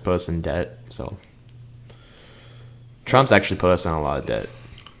president has put us in debt, so. Trump's actually put us in a lot of debt.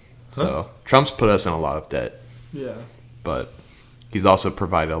 So, Trump's put us in a lot of debt. Yeah. But he's also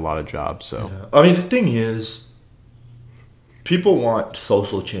provided a lot of jobs, so. Yeah. I mean, the thing is, people want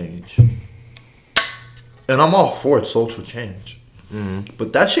social change. And I'm all for social change. Mm-hmm.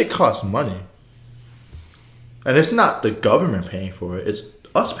 But that shit costs money. And it's not the government paying for it. It's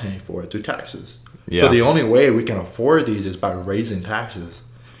us paying for it through taxes. Yeah. So the only way we can afford these is by raising taxes.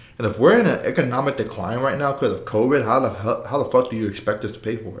 And if we're in an economic decline right now because of COVID, how the fuck do you expect us to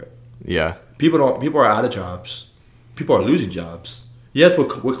pay for it? Yeah. People are out of jobs. People are losing jobs. Yes, we're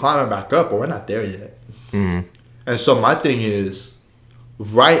climbing back up, but we're not there yet. Mm-hmm. And so my thing is,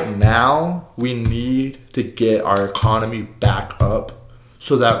 right now we need to get our economy back up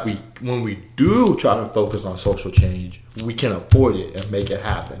so that when we do try to focus on social change, we can afford it and make it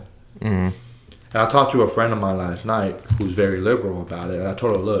happen. Mm-hmm. And I talked to a friend of mine last night who's very liberal about it, and I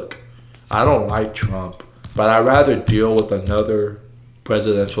told her, look, I don't like Trump, but I'd rather deal with another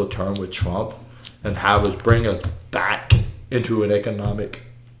presidential term with Trump and have us bring us back into an economic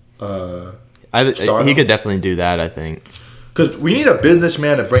He could definitely do that, I think. Because we need a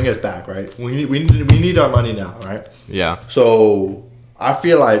businessman to bring us back, right? We need our money now, right? Yeah. So I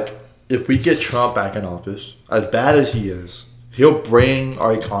feel like if we get Trump back in office, as bad as he is, he'll bring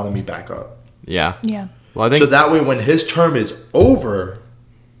our economy back up. Yeah. Yeah. Well, I think So that way, when his term is over,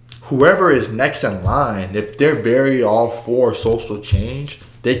 whoever is next in line, if they're very all for social change,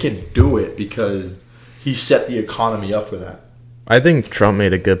 they can do it because he set the economy up for that. I think Trump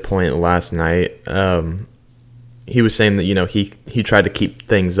made a good point last night. He was saying that, you know, he tried to keep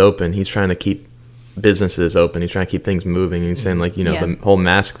things open. He's trying to keep businesses open. He's trying to keep things moving. He's saying, like, you know, the whole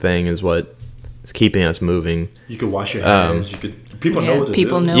mask thing is what is keeping us moving. You could wash your hands. People know what to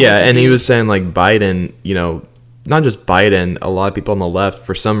do. know. Yeah, what to and he do. was saying, like, Biden, you know, not just Biden, a lot of people on the left,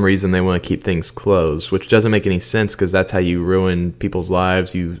 for some reason, they want to keep things closed, which doesn't make any sense because that's how you ruin people's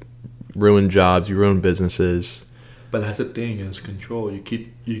lives. You ruin jobs. You ruin businesses. But that's the thing, is control. You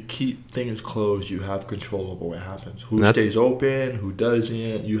keep things closed. You have control over what happens. Who stays open, who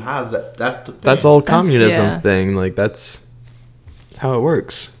doesn't. You have that. That's the thing. That's all communism yeah. thing. Like, that's how it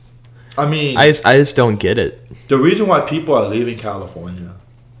works. I mean, I just don't get it. the reason why people are leaving California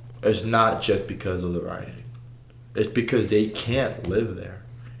is not just because of the rioting. It's because they can't live there.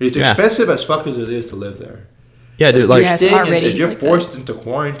 It's expensive as fuck as it is to live there. Yeah, dude. Like, Yeah, it's already if you're like forced into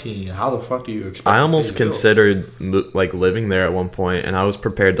quarantine, how the fuck do you expect? I to almost pay the bill? considered like living there at one point, and I was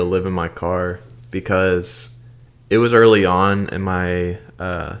prepared to live in my car because it was early on in my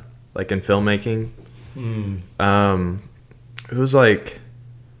like in filmmaking. It was like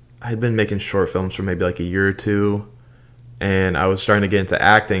I had been making short films for maybe like a year or two, and I was starting to get into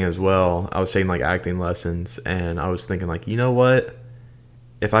acting as well. I was taking like acting lessons, and I was thinking, like, you know what?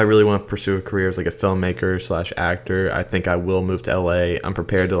 If I really want to pursue a career as like a filmmaker / actor, I think I will move to LA. I'm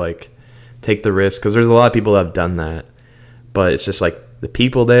prepared to like take the risk because there's a lot of people that have done that, but it's just like the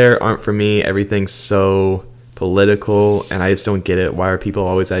people there aren't for me. Everything's so political, and I just don't get it. Why are people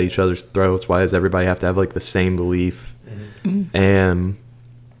always at each other's throats? Why does everybody have to have like the same belief? And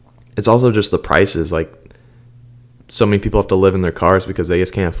it's also just the prices. Like, so many people have to live in their cars because they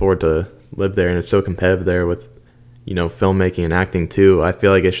just can't afford to live there, and it's so competitive there with, you know, filmmaking and acting too. I feel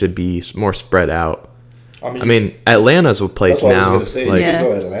like it should be more spread out. I mean, Atlanta's a place that's what now. I was gonna say. Like, You could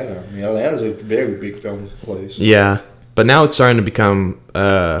go to Atlanta. I mean, Atlanta's a very big film place. yeah, but now it's starting to become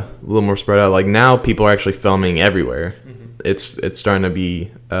a little more spread out. Like, now people are actually filming everywhere. It's starting to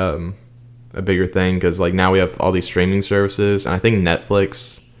be a bigger thing because, like, now we have all these streaming services, and I think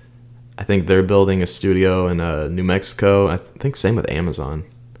Netflix, I think they're building a studio in New Mexico. I think same with Amazon,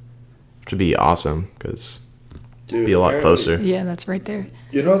 which would be awesome because it'd be a lot closer. Yeah, that's right there.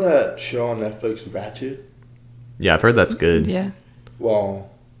 You know that show on Netflix, Ratchet? Yeah, I've heard that's good. Yeah. Well,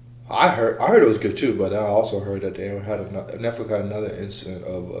 I heard it was good too, but I also heard that they had Netflix had another incident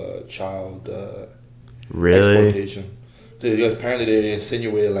of child Really? exploitation. Apparently they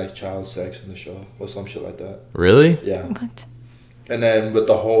insinuated like child sex in the show or some shit like that. Really? Yeah. What? And then with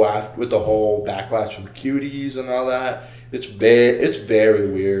the whole backlash from cuties and all that, it's very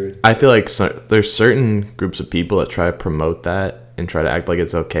weird. I feel like there's certain groups of people that try to promote that and try to act like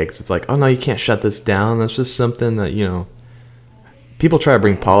it's okay because it's like, oh no, you can't shut this down. That's just something that, you know, people try to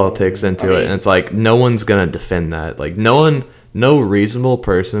bring politics into it, and it's like no one's gonna defend that. Like, no reasonable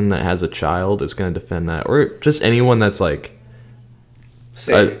person that has a child is gonna defend that, or just anyone that's like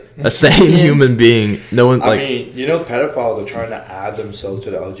a sane human being. No one like. I mean, you know, pedophiles are trying to add themselves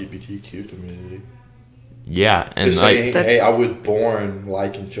to the LGBTQ community. Yeah, and They're like, saying, hey, I was born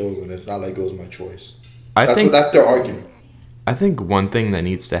liking children. It's not like it was my choice. I think that's their argument. I think one thing that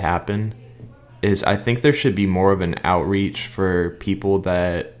needs to happen is I think there should be more of an outreach for people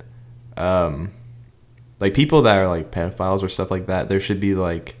that, like people that are like pedophiles or stuff like that. There should be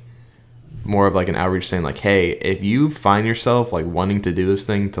like more of like an outreach saying like, hey, if you find yourself like wanting to do this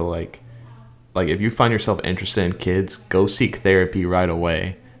thing to like if you find yourself interested in kids, go seek therapy right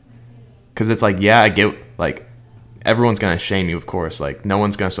away. Cause it's like, yeah, I get like everyone's gonna shame you, of course. Like no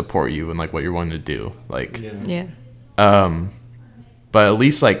one's gonna support you in like what you're wanting to do. Like, Yeah. but at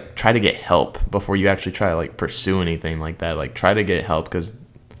least like try to get help before you actually try to like pursue anything like that. Like try to get help because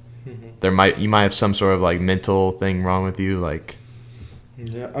you might have some sort of like mental thing wrong with you, like.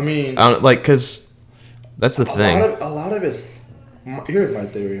 Yeah, I mean, I don't, like, because that's the thing. A lot of it. Here's my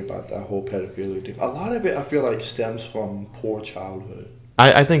theory about that whole pedophilia thing. A lot of it, I feel like, stems from poor childhood.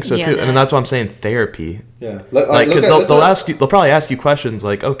 I think so Yeah, too, that- and that's why I'm saying therapy. Yeah, Like, because they'll probably ask you questions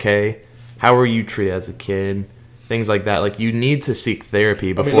like, okay, how were you treated as a kid, things like that. Like, you need to seek therapy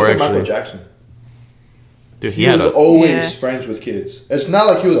I mean, before look at actually. Michael Jackson. Dude, He was had a always Yeah. friends with kids. It's not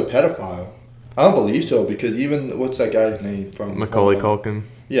like he was a pedophile. I don't believe so because even what's that guy's name from Macaulay Culkin.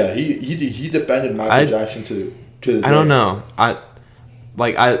 Yeah, he defended Michael Jackson to the. I don't know. I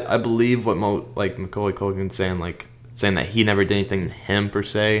believe what Macaulay Culkin's saying that he never did anything to him per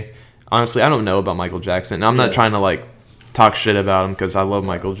se. Honestly, I don't know about Michael Jackson. And I'm not trying to like talk shit about him because I love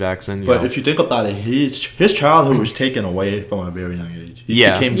Michael Jackson. But if you think about it, his childhood was taken away from a very young age. He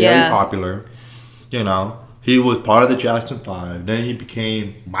Yeah. became very popular. You know, he was part of the Jackson 5. Then he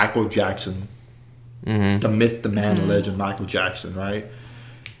became Michael Jackson, the myth, the man, the legend, Michael Jackson. Right?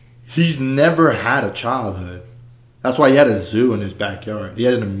 He's never had a childhood. That's why he had a zoo in his backyard. He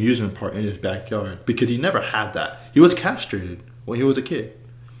had an amusement park in his backyard because he never had that. He was castrated when he was a kid.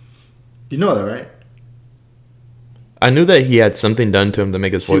 You know that, right? I knew that he had something done to him to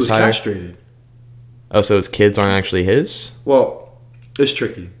make his He was voice higher. castrated. Oh, so his kids aren't actually his? Well, it's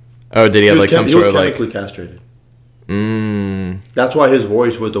tricky. Oh, did he have like some he sort was of like? chemically castrated. Mmm. That's why his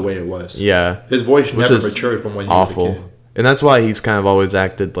voice was the way it was. Yeah. His voice Which never is matured from when he awful. was a kid. And that's why he's kind of always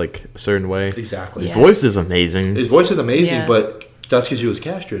acted like a certain way. Exactly. His voice is amazing. His voice is amazing, Yeah. but that's because he was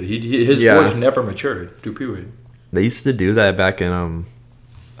castrated. His Yeah. voice never matured through puberty. They used to do that back in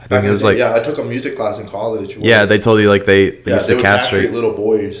I think it was like I took a music class in college. where- yeah, they told you like they yeah, used they to would castrate. little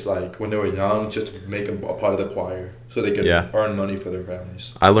boys like when they were young, just to make them a part of the choir, so they could Yeah. earn money for their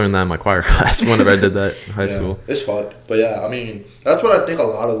families. I learned that in my choir class whenever I did that in high Yeah, school. it's fun, but yeah, I mean that's what I think a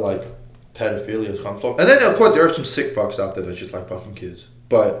lot of like pedophilia comes from. And then of course there are some sick fucks out there that's just like fucking kids,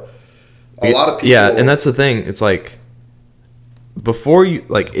 but a lot of people. Yeah, and that's the thing. It's like before you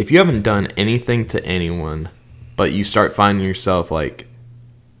like if you haven't done anything to anyone, but you start finding yourself like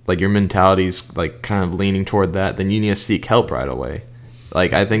your mentality's like kind of leaning toward that, then you need to seek help right away.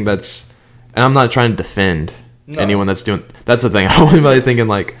 Like I think that's, and I'm not trying to defend anyone that's doing. That's the thing. I don't want anybody thinking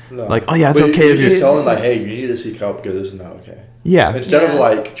like oh yeah, it's But okay You're if just you. telling like, hey, you need to seek help because this is not okay. Yeah. Instead of Yeah.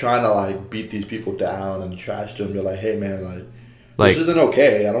 like trying to like beat these people down and trash them, you're like, hey man, Like- this isn't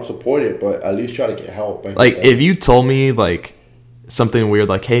okay. I don't support it, but at least try to get help. and Like get if you told me like something weird,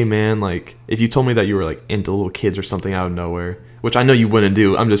 like hey man, like if you told me that you were like into little kids or something out of nowhere, which I know you wouldn't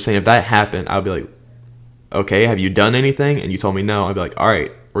do. I'm just saying if that happened, I'd be like, okay, have you done anything? And you told me no, I'd be like, all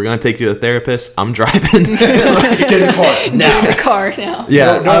right, we're gonna take you to the therapist. I'm driving. get in the car now. Get in the car now. Yeah,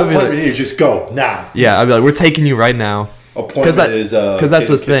 no I'd be appointment like, needed. Just go now. yeah, I'd be like, we're taking you right now. Appointment is Because that's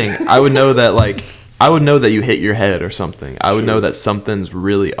the getting thing. I would know that like I would know that you hit your head or something. I would know that something's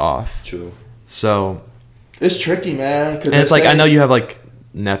really off. True. So It's tricky, man. and it's like I know you have like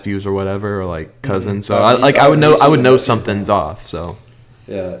nephews or whatever or like cousins. So Oh, I would know nieces. something's off. So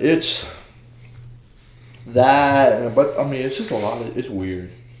Yeah, it's that, but I mean, it's just a lot of. It's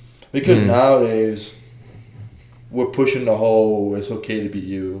weird because nowadays we're pushing the whole "it's okay to be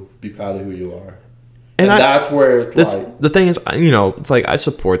you, be proud of who you are," and that's where it's that's like. the thing is, it's like I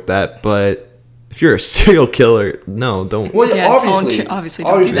support that, but if you're a serial killer, no, don't. Well, Yeah, obviously,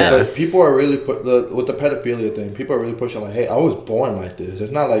 don't do that. But people are really with the pedophilia thing. People are really pushing like, "Hey, I was born like this.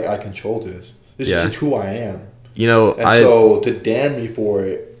 It's not like I control this. This Yeah. is just who I am." And I so to damn me for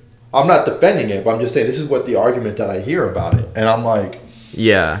it, I'm not defending it, but I'm just saying this is what the argument that I hear about it, and I'm like,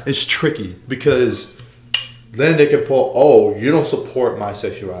 yeah, it's tricky because then they can pull, oh, you don't support my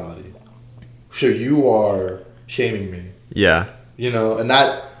sexuality, so you are shaming me, yeah. and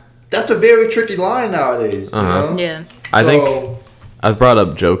that's a very tricky line nowadays. Uh-huh. Yeah. I think I've brought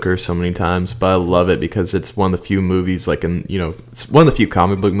up Joker so many times, but I love it because it's one of the few movies, it's one of the few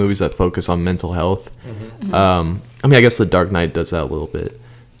comic book movies that focus on mental health. I mean, I guess The Dark Knight does that a little bit,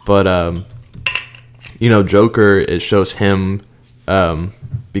 but Joker, it shows him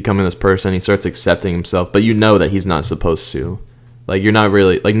becoming this person. He starts accepting himself, but that he's not supposed to. Like, you're not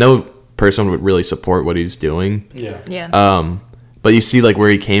really like no person would really support what he's doing. Yeah. Yeah. But you see, like, where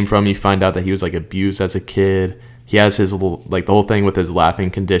he came from. You find out that he was like abused as a kid. He has his little, like, the whole thing with his laughing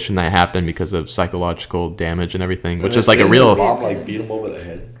condition that happened because of psychological damage and everything, which is like a Didn't real. his mom like beat him over the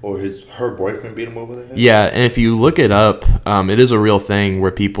head, or her boyfriend beat him over the head. Yeah, and if you look it up, it is a real thing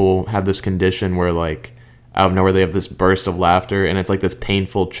where people have this condition where, like, out of nowhere they have this burst of laughter, and it's like this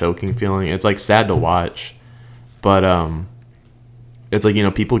painful choking feeling. It's like sad to watch, but it's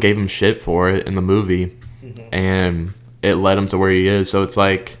like people gave him shit for it in the movie, and it led him to where he is. So it's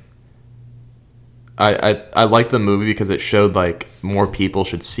like I like the movie because it showed like more people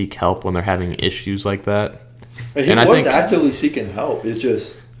should seek help when they're having issues like that. And I think actively seeking help. It's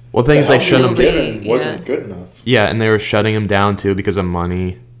just things they shouldn't have given wasn't good enough. Yeah, and they were shutting him down too because of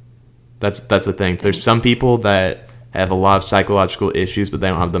money. That's the thing. There's some people that have a lot of psychological issues, but they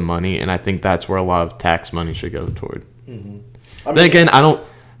don't have the money, and I think that's where a lot of tax money should go toward. Mm-hmm. Then again,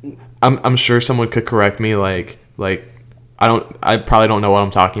 I'm sure someone could correct me. Like I probably don't know what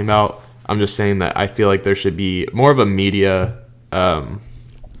I'm talking about. I'm just saying that I feel like there should be more of a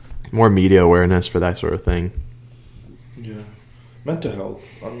more media awareness for that sort of thing. Yeah, mental health.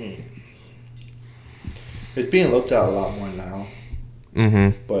 I mean, it's being looked at a lot more now.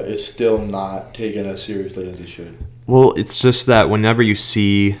 Mm-hmm. But it's still not taken as seriously as it should. Well, it's just that whenever you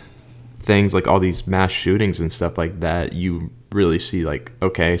see things like all these mass shootings and stuff like that, you really see like,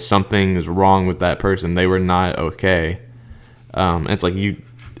 okay, something is wrong with that person. They were not okay. It's like you.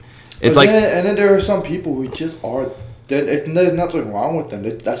 It's like, and then there are some people who just are. There's nothing wrong with them.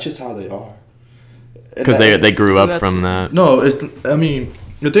 That's just how they are. Because they grew up from that. No, I mean,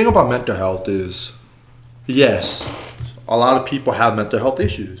 the thing about mental health is, yes, a lot of people have mental health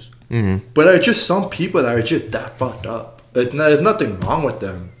issues. Mm-hmm. But there are just some people that are just that fucked up. There's nothing wrong with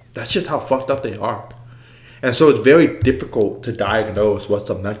them. That's just how fucked up they are. And so it's very difficult to diagnose what's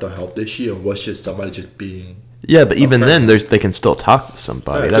a mental health issue and what's just somebody just being... Yeah, but even then, they can still talk to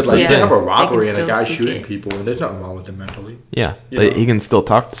somebody. Yeah, that's like, the they thing. have a robbery and a still guy seek shooting it. people, and there's nothing wrong with them mentally. Yeah, You but know? he can still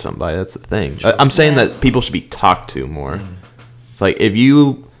talk to somebody. That's the thing. I'm saying that people should be talked to more. It's like if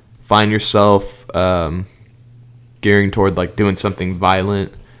you find yourself gearing toward like doing something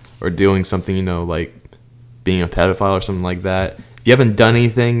violent or doing something, like being a pedophile or something like that, if you haven't done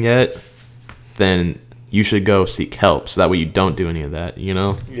anything yet, then you should go seek help so that way you don't do any of that,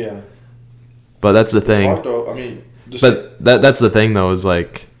 Yeah. But that's the thing. I mean... But that's the thing though, is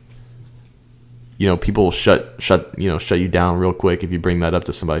like, people will shut you down real quick if you bring that up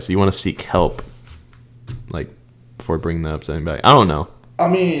to somebody. So you want to seek help, like, before bringing that up to anybody. I don't know. I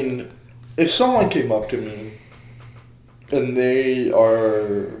mean, if someone came up to me and they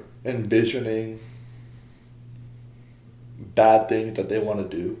are envisioning bad things that they want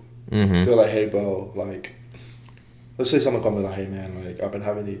to do, Mm-hmm. they're like, hey, bro, like, let's say someone comes in like, hey, man, like, I've been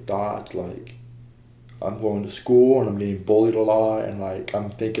having these thoughts, like, I'm going to school and I'm being bullied a lot and, like, I'm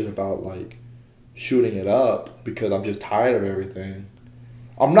thinking about, like, shooting it up because I'm just tired of everything.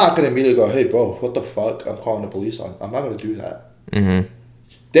 I'm not going to immediately go, hey, bro, what the fuck? I'm calling the police on. I'm not going to do that. Mm-hmm.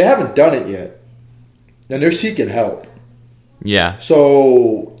 They haven't done it yet. And they're seeking help. Yeah.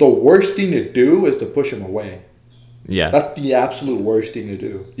 So the worst thing to do is to push them away. Yeah. That's the absolute worst thing to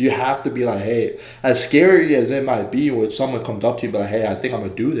do. You have to be like, hey, as scary as it might be when someone comes up to you and be like, hey, I think I'm going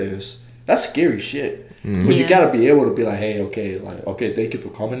to do this. That's scary shit. Mm-hmm. But you got to be able to be like, hey, okay, thank you for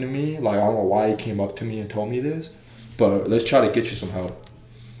coming to me. Like, I don't know why you came up to me and told me this, but let's try to get you some help.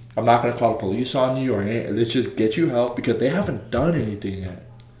 I'm not going to call the police on you or anything. Let's just get you help because they haven't done anything yet.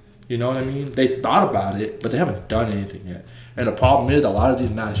 You know what I mean? They thought about it, but they haven't done anything yet. And the problem is, a lot of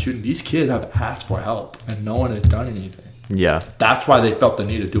these mass shootings, these kids have asked for help, and no one has done anything. Yeah. That's why they felt the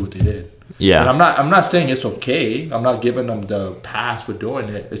need to do what they did. Yeah. And I'm not saying it's okay. I'm not giving them the pass for doing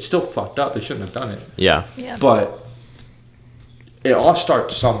it. It's still fucked up. They shouldn't have done it. Yeah. Yeah. But it all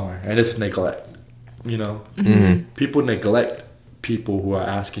starts somewhere, and it's neglect. Mm-hmm. People neglect people who are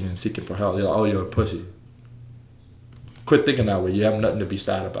asking and seeking for help. They're like, oh, you're a pussy. Quit thinking that way. You have nothing to be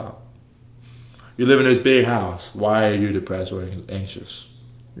sad about. You live in this big house. Why are you depressed or anxious?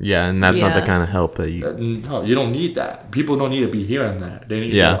 Yeah, and that's not the Yeah. kind of help that you... No, you don't need that. People don't need to be hearing that. They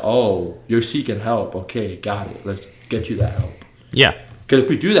need Yeah. to go, oh, you're seeking help. Okay, got it. Let's get you that help. Yeah. Because if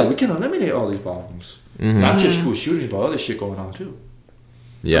we do that, we can eliminate all these problems. Mm-hmm. Not just school shootings, but other shit going on too.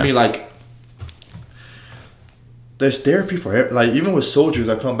 Yeah. I mean, like, there's therapy for it. Like, even with soldiers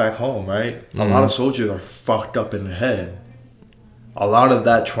that come back home, right? A lot of soldiers are fucked up in the head. A lot of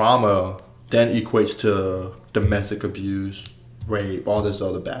that trauma then equates to domestic abuse, rape, all this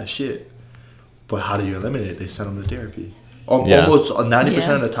other bad shit. But how do you eliminate it? They send them to therapy. Yeah. Almost 90%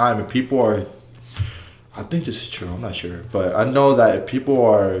 Yeah. of the time, if people are... I think this is true, I'm not sure. But I know that if people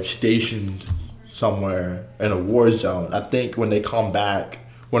are stationed somewhere in a war zone, I think when they come back,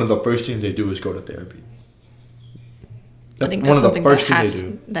 one of the first things they do is go to therapy. I think one that's of the something first that things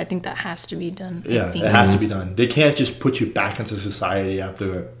has. they do. I think that has to be done. I Yeah, think. it has to be done. They can't just put you back into society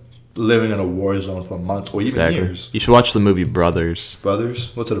after living in a war zone for months or even Exactly. years. You should watch the movie Brothers.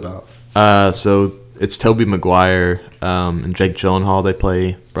 Brothers, what's it about? So it's Tobey Maguire and Jake Gyllenhaal. They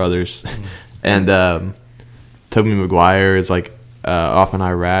play brothers, and Tobey Maguire is like off in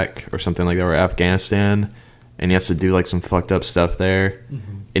Iraq or something like that, or Afghanistan, and he has to do like some fucked up stuff there.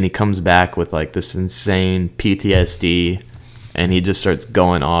 and he comes back with like this insane PTSD, and he just starts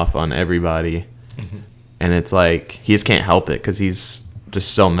going off on everybody, and it's like he just can't help it because he's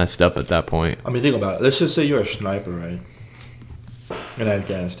just so messed up at that point. I mean, think about it. Let's just say you're a sniper, right? In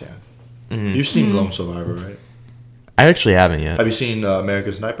Afghanistan. You've seen Lone Survivor, right? I actually haven't yet. Have you seen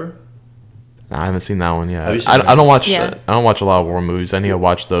American Sniper? I haven't seen that one Have yet. you seen I don't watch. Yeah. I don't watch a lot of war movies. I need to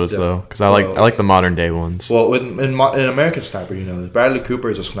watch those Yeah. though, because I like the modern day ones. Well, in American Sniper, you know, Bradley Cooper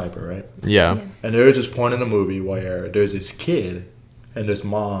is a sniper, right? Yeah. And there is this point in the movie where there's this kid and this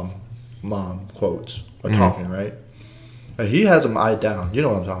mom quotes are talking, right? And he has him eyed down. You know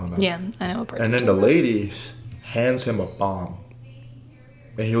what I'm talking about. Yeah, I know what part. And then the lady hands him a bomb.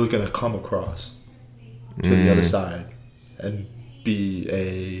 And he was going to come across to the other side and be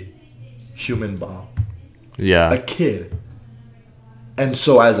a human bomb. A Yeah. kid. And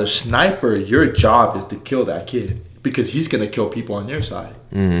so as a sniper, your job is to kill that kid because he's going to kill people on your side.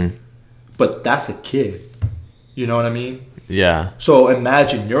 Mm-hmm. But that's a kid. You know what I mean? Yeah. So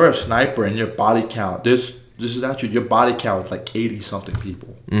imagine you're a sniper and your body count. This is actually your body count is like 80 something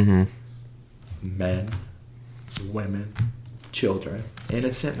people. Mm-hmm. Men, women, children,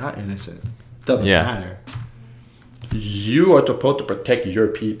 innocent, not innocent. Doesn't Yeah. matter. You are supposed to protect your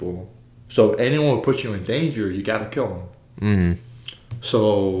people. So anyone who puts you in danger, you gotta kill them. Mm-hmm.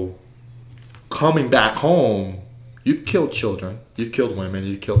 So coming back home, you've killed children, you've killed women,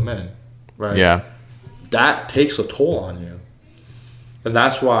 you've killed men, right? Yeah. That takes a toll on you. And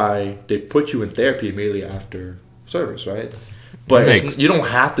that's why they put you in therapy immediately after service, right? But you don't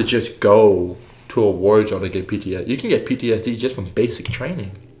have to just go to a war zone to get PTSD. You can get PTSD just from basic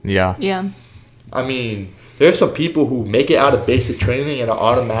training. Yeah. Yeah. I mean, there's some people who make it out of basic training and are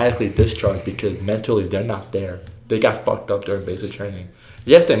automatically discharged because mentally they're not there. They got fucked up during basic training.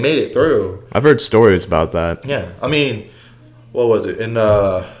 Yes, they made it through. I've heard stories about that. Yeah, I mean, what was it? And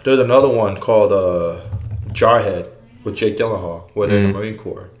there's another one called Jarhead with Jake Gyllenhaal, where they're in the Marine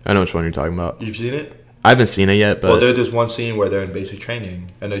Corps. I know which one you're talking about. You've seen it? I haven't seen it yet, Well, but there's this one scene where they're in basic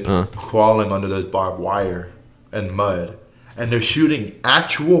training and they're crawling under this barbed wire and mud, and they're shooting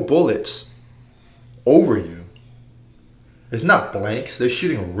actual bullets over you. It's not blanks. They're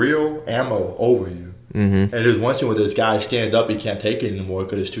shooting real ammo over you. Mm-hmm. And there's one scene where this guy stand up, he can't take it anymore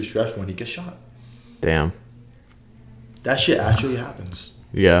because it's too stressful and he gets shot. damn. That shit actually happens.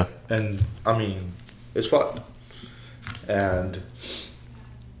 Yeah. And, I mean, it's fucked. And,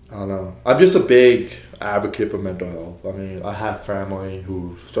 I don't know. I'm just a big advocate for mental health. I mean, I have family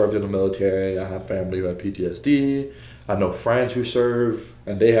who served in the military. I have family who have PTSD. I know friends who serve,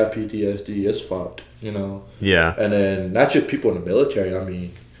 and they have PTSD. It's fucked, you know? Yeah. And then, not just people in the military. I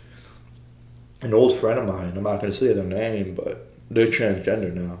mean, an old friend of mine, I'm not going to say their name, but they're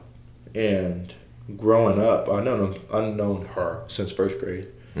transgender now. And growing up, I've known her since first grade.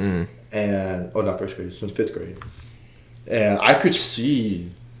 Mm. And, not first grade, since fifth grade. And I could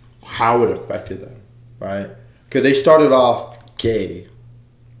see how it affected them, right? Because they started off gay.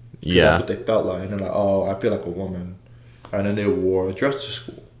 Yeah. That's what they felt like. And they're like, oh, I feel like a woman. And then they wore a dress to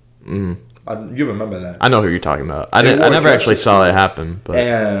school. Mm. You remember that. I know who you're talking about. I They wore never dresses actually saw to it happen, but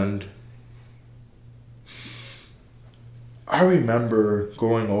And I remember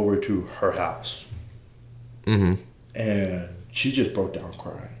going over to her house. hmm And she just broke down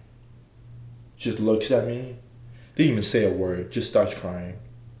crying. Just looks at me. Didn't even say a word. Just starts crying.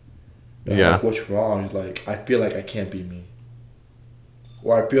 And I'm Yeah. like, what's wrong? He's like, I feel like I can't be me.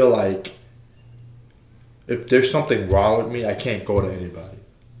 Or I feel like if there's something wrong with me, I can't go to anybody.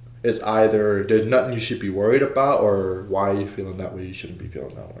 It's either there's nothing you should be worried about, or why are you feeling that way? You shouldn't be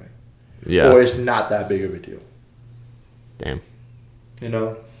feeling that way. yeah. Or it's not that big of a deal. Damn. You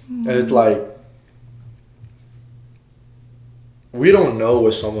know? And it's like, we don't know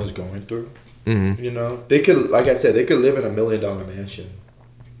what someone's going through. hmm You know? They could, like I said, they could live in $1 million mansion.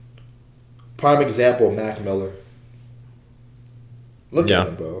 Prime example, Mac Miller. Look Yeah. at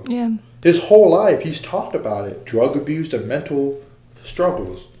him, bro. Yeah. His whole life, he's talked about it. Drug abuse and mental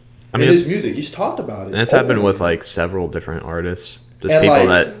struggles. I mean, in his it's- music, he's talked about it. And it's happened openly. with like several different artists. Just And people like,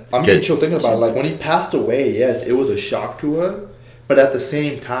 that I'm get getting chill thinking about it. Like when he passed away, yes, it was a shock to her. But at the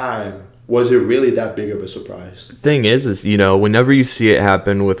same time, was it really that big of a surprise? thing is you know, whenever you see it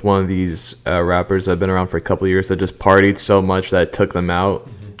happen with one of these rappers that have been around for a couple of years that just partied so much that it took them out,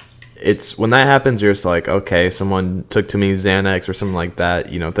 it's when that happens, you're just like, okay, someone took too many Xanax or something like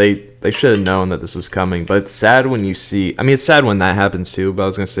that. You know, they should have known that this was coming. But it's sad when you see, I mean, it's sad when that happens too, but I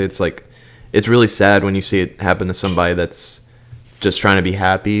was gonna say, it's like, it's really sad when you see it happen to somebody that's just trying to be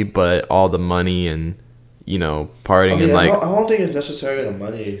happy, but all the money and partying and like. I don't think it's necessarily the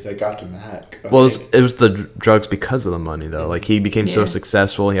money that got to Mac. Well, it was the drugs because of the money though. Like he became so Yeah.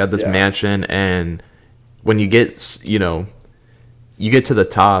 successful. He had this mansion, and when you get you get to the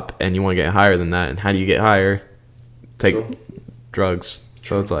top and you want to get higher than that, and how do you get higher? Take True. drugs.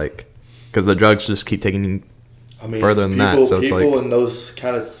 So it's like because the drugs just keep taking you further than that. So it's people like in those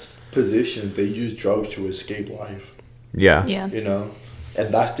kind of positions, they use drugs to escape life. yeah. And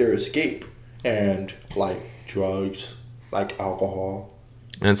that's their escape. And like drugs, like alcohol,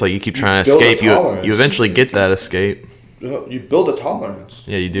 And it's like you keep trying to build a escape. tolerance. You eventually get that escape. you build a tolerance.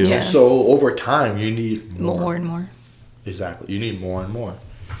 Yeah, you do. Yeah. And so over time, you need More and more. Exactly. You need more and more.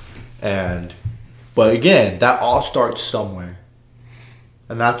 But again, that all starts somewhere.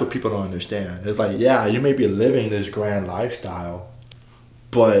 And that's what people don't understand. It's like, yeah, you may be living this grand lifestyle,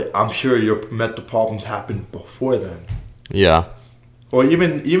 but I'm sure your mental problems happened before then. Yeah. Or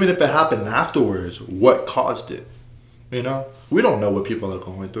even if it happened afterwards, what caused it? We don't know what people are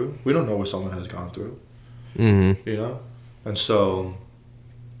going through. We don't know what someone has gone through. Mm-hmm. And so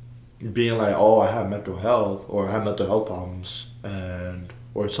being like, oh, I have mental health, or I have mental health problems,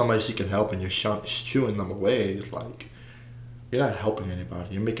 or somebody seeking help and you're shooing them away, it's like, you're not helping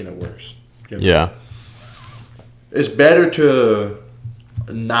anybody. You're making it worse. Yeah. It's better to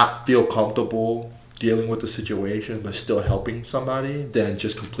not feel comfortable dealing with the situation but still helping somebody than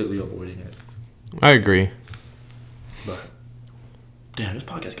just completely avoiding it. I agree. But damn, this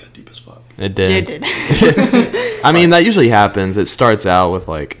podcast got deep as fuck. It did. It did. I mean, that usually happens. It starts out with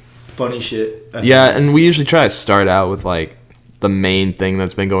like Funny shit. yeah, and we usually try to start out with like the main thing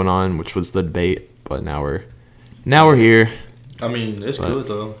that's been going on, which was the debate. But now we're here. I mean, it's good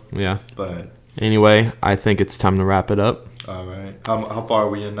though. Yeah. But Anyway, I think it's time to wrap it up. all right, how far are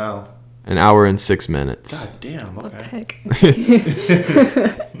we in now? An hour and 6 minutes. God damn. What the Okay.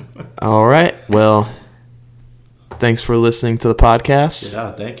 heck? All right. Well, thanks for listening to the podcast.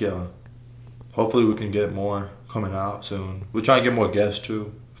 Yeah, thank y'all. Hopefully we can get more coming out soon. We're trying to get more guests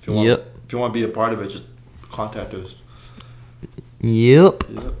too. If you want, Yep. If you want to be a part of it, just contact us. Yep.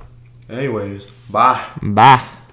 Yep. Anyways, bye. Bye.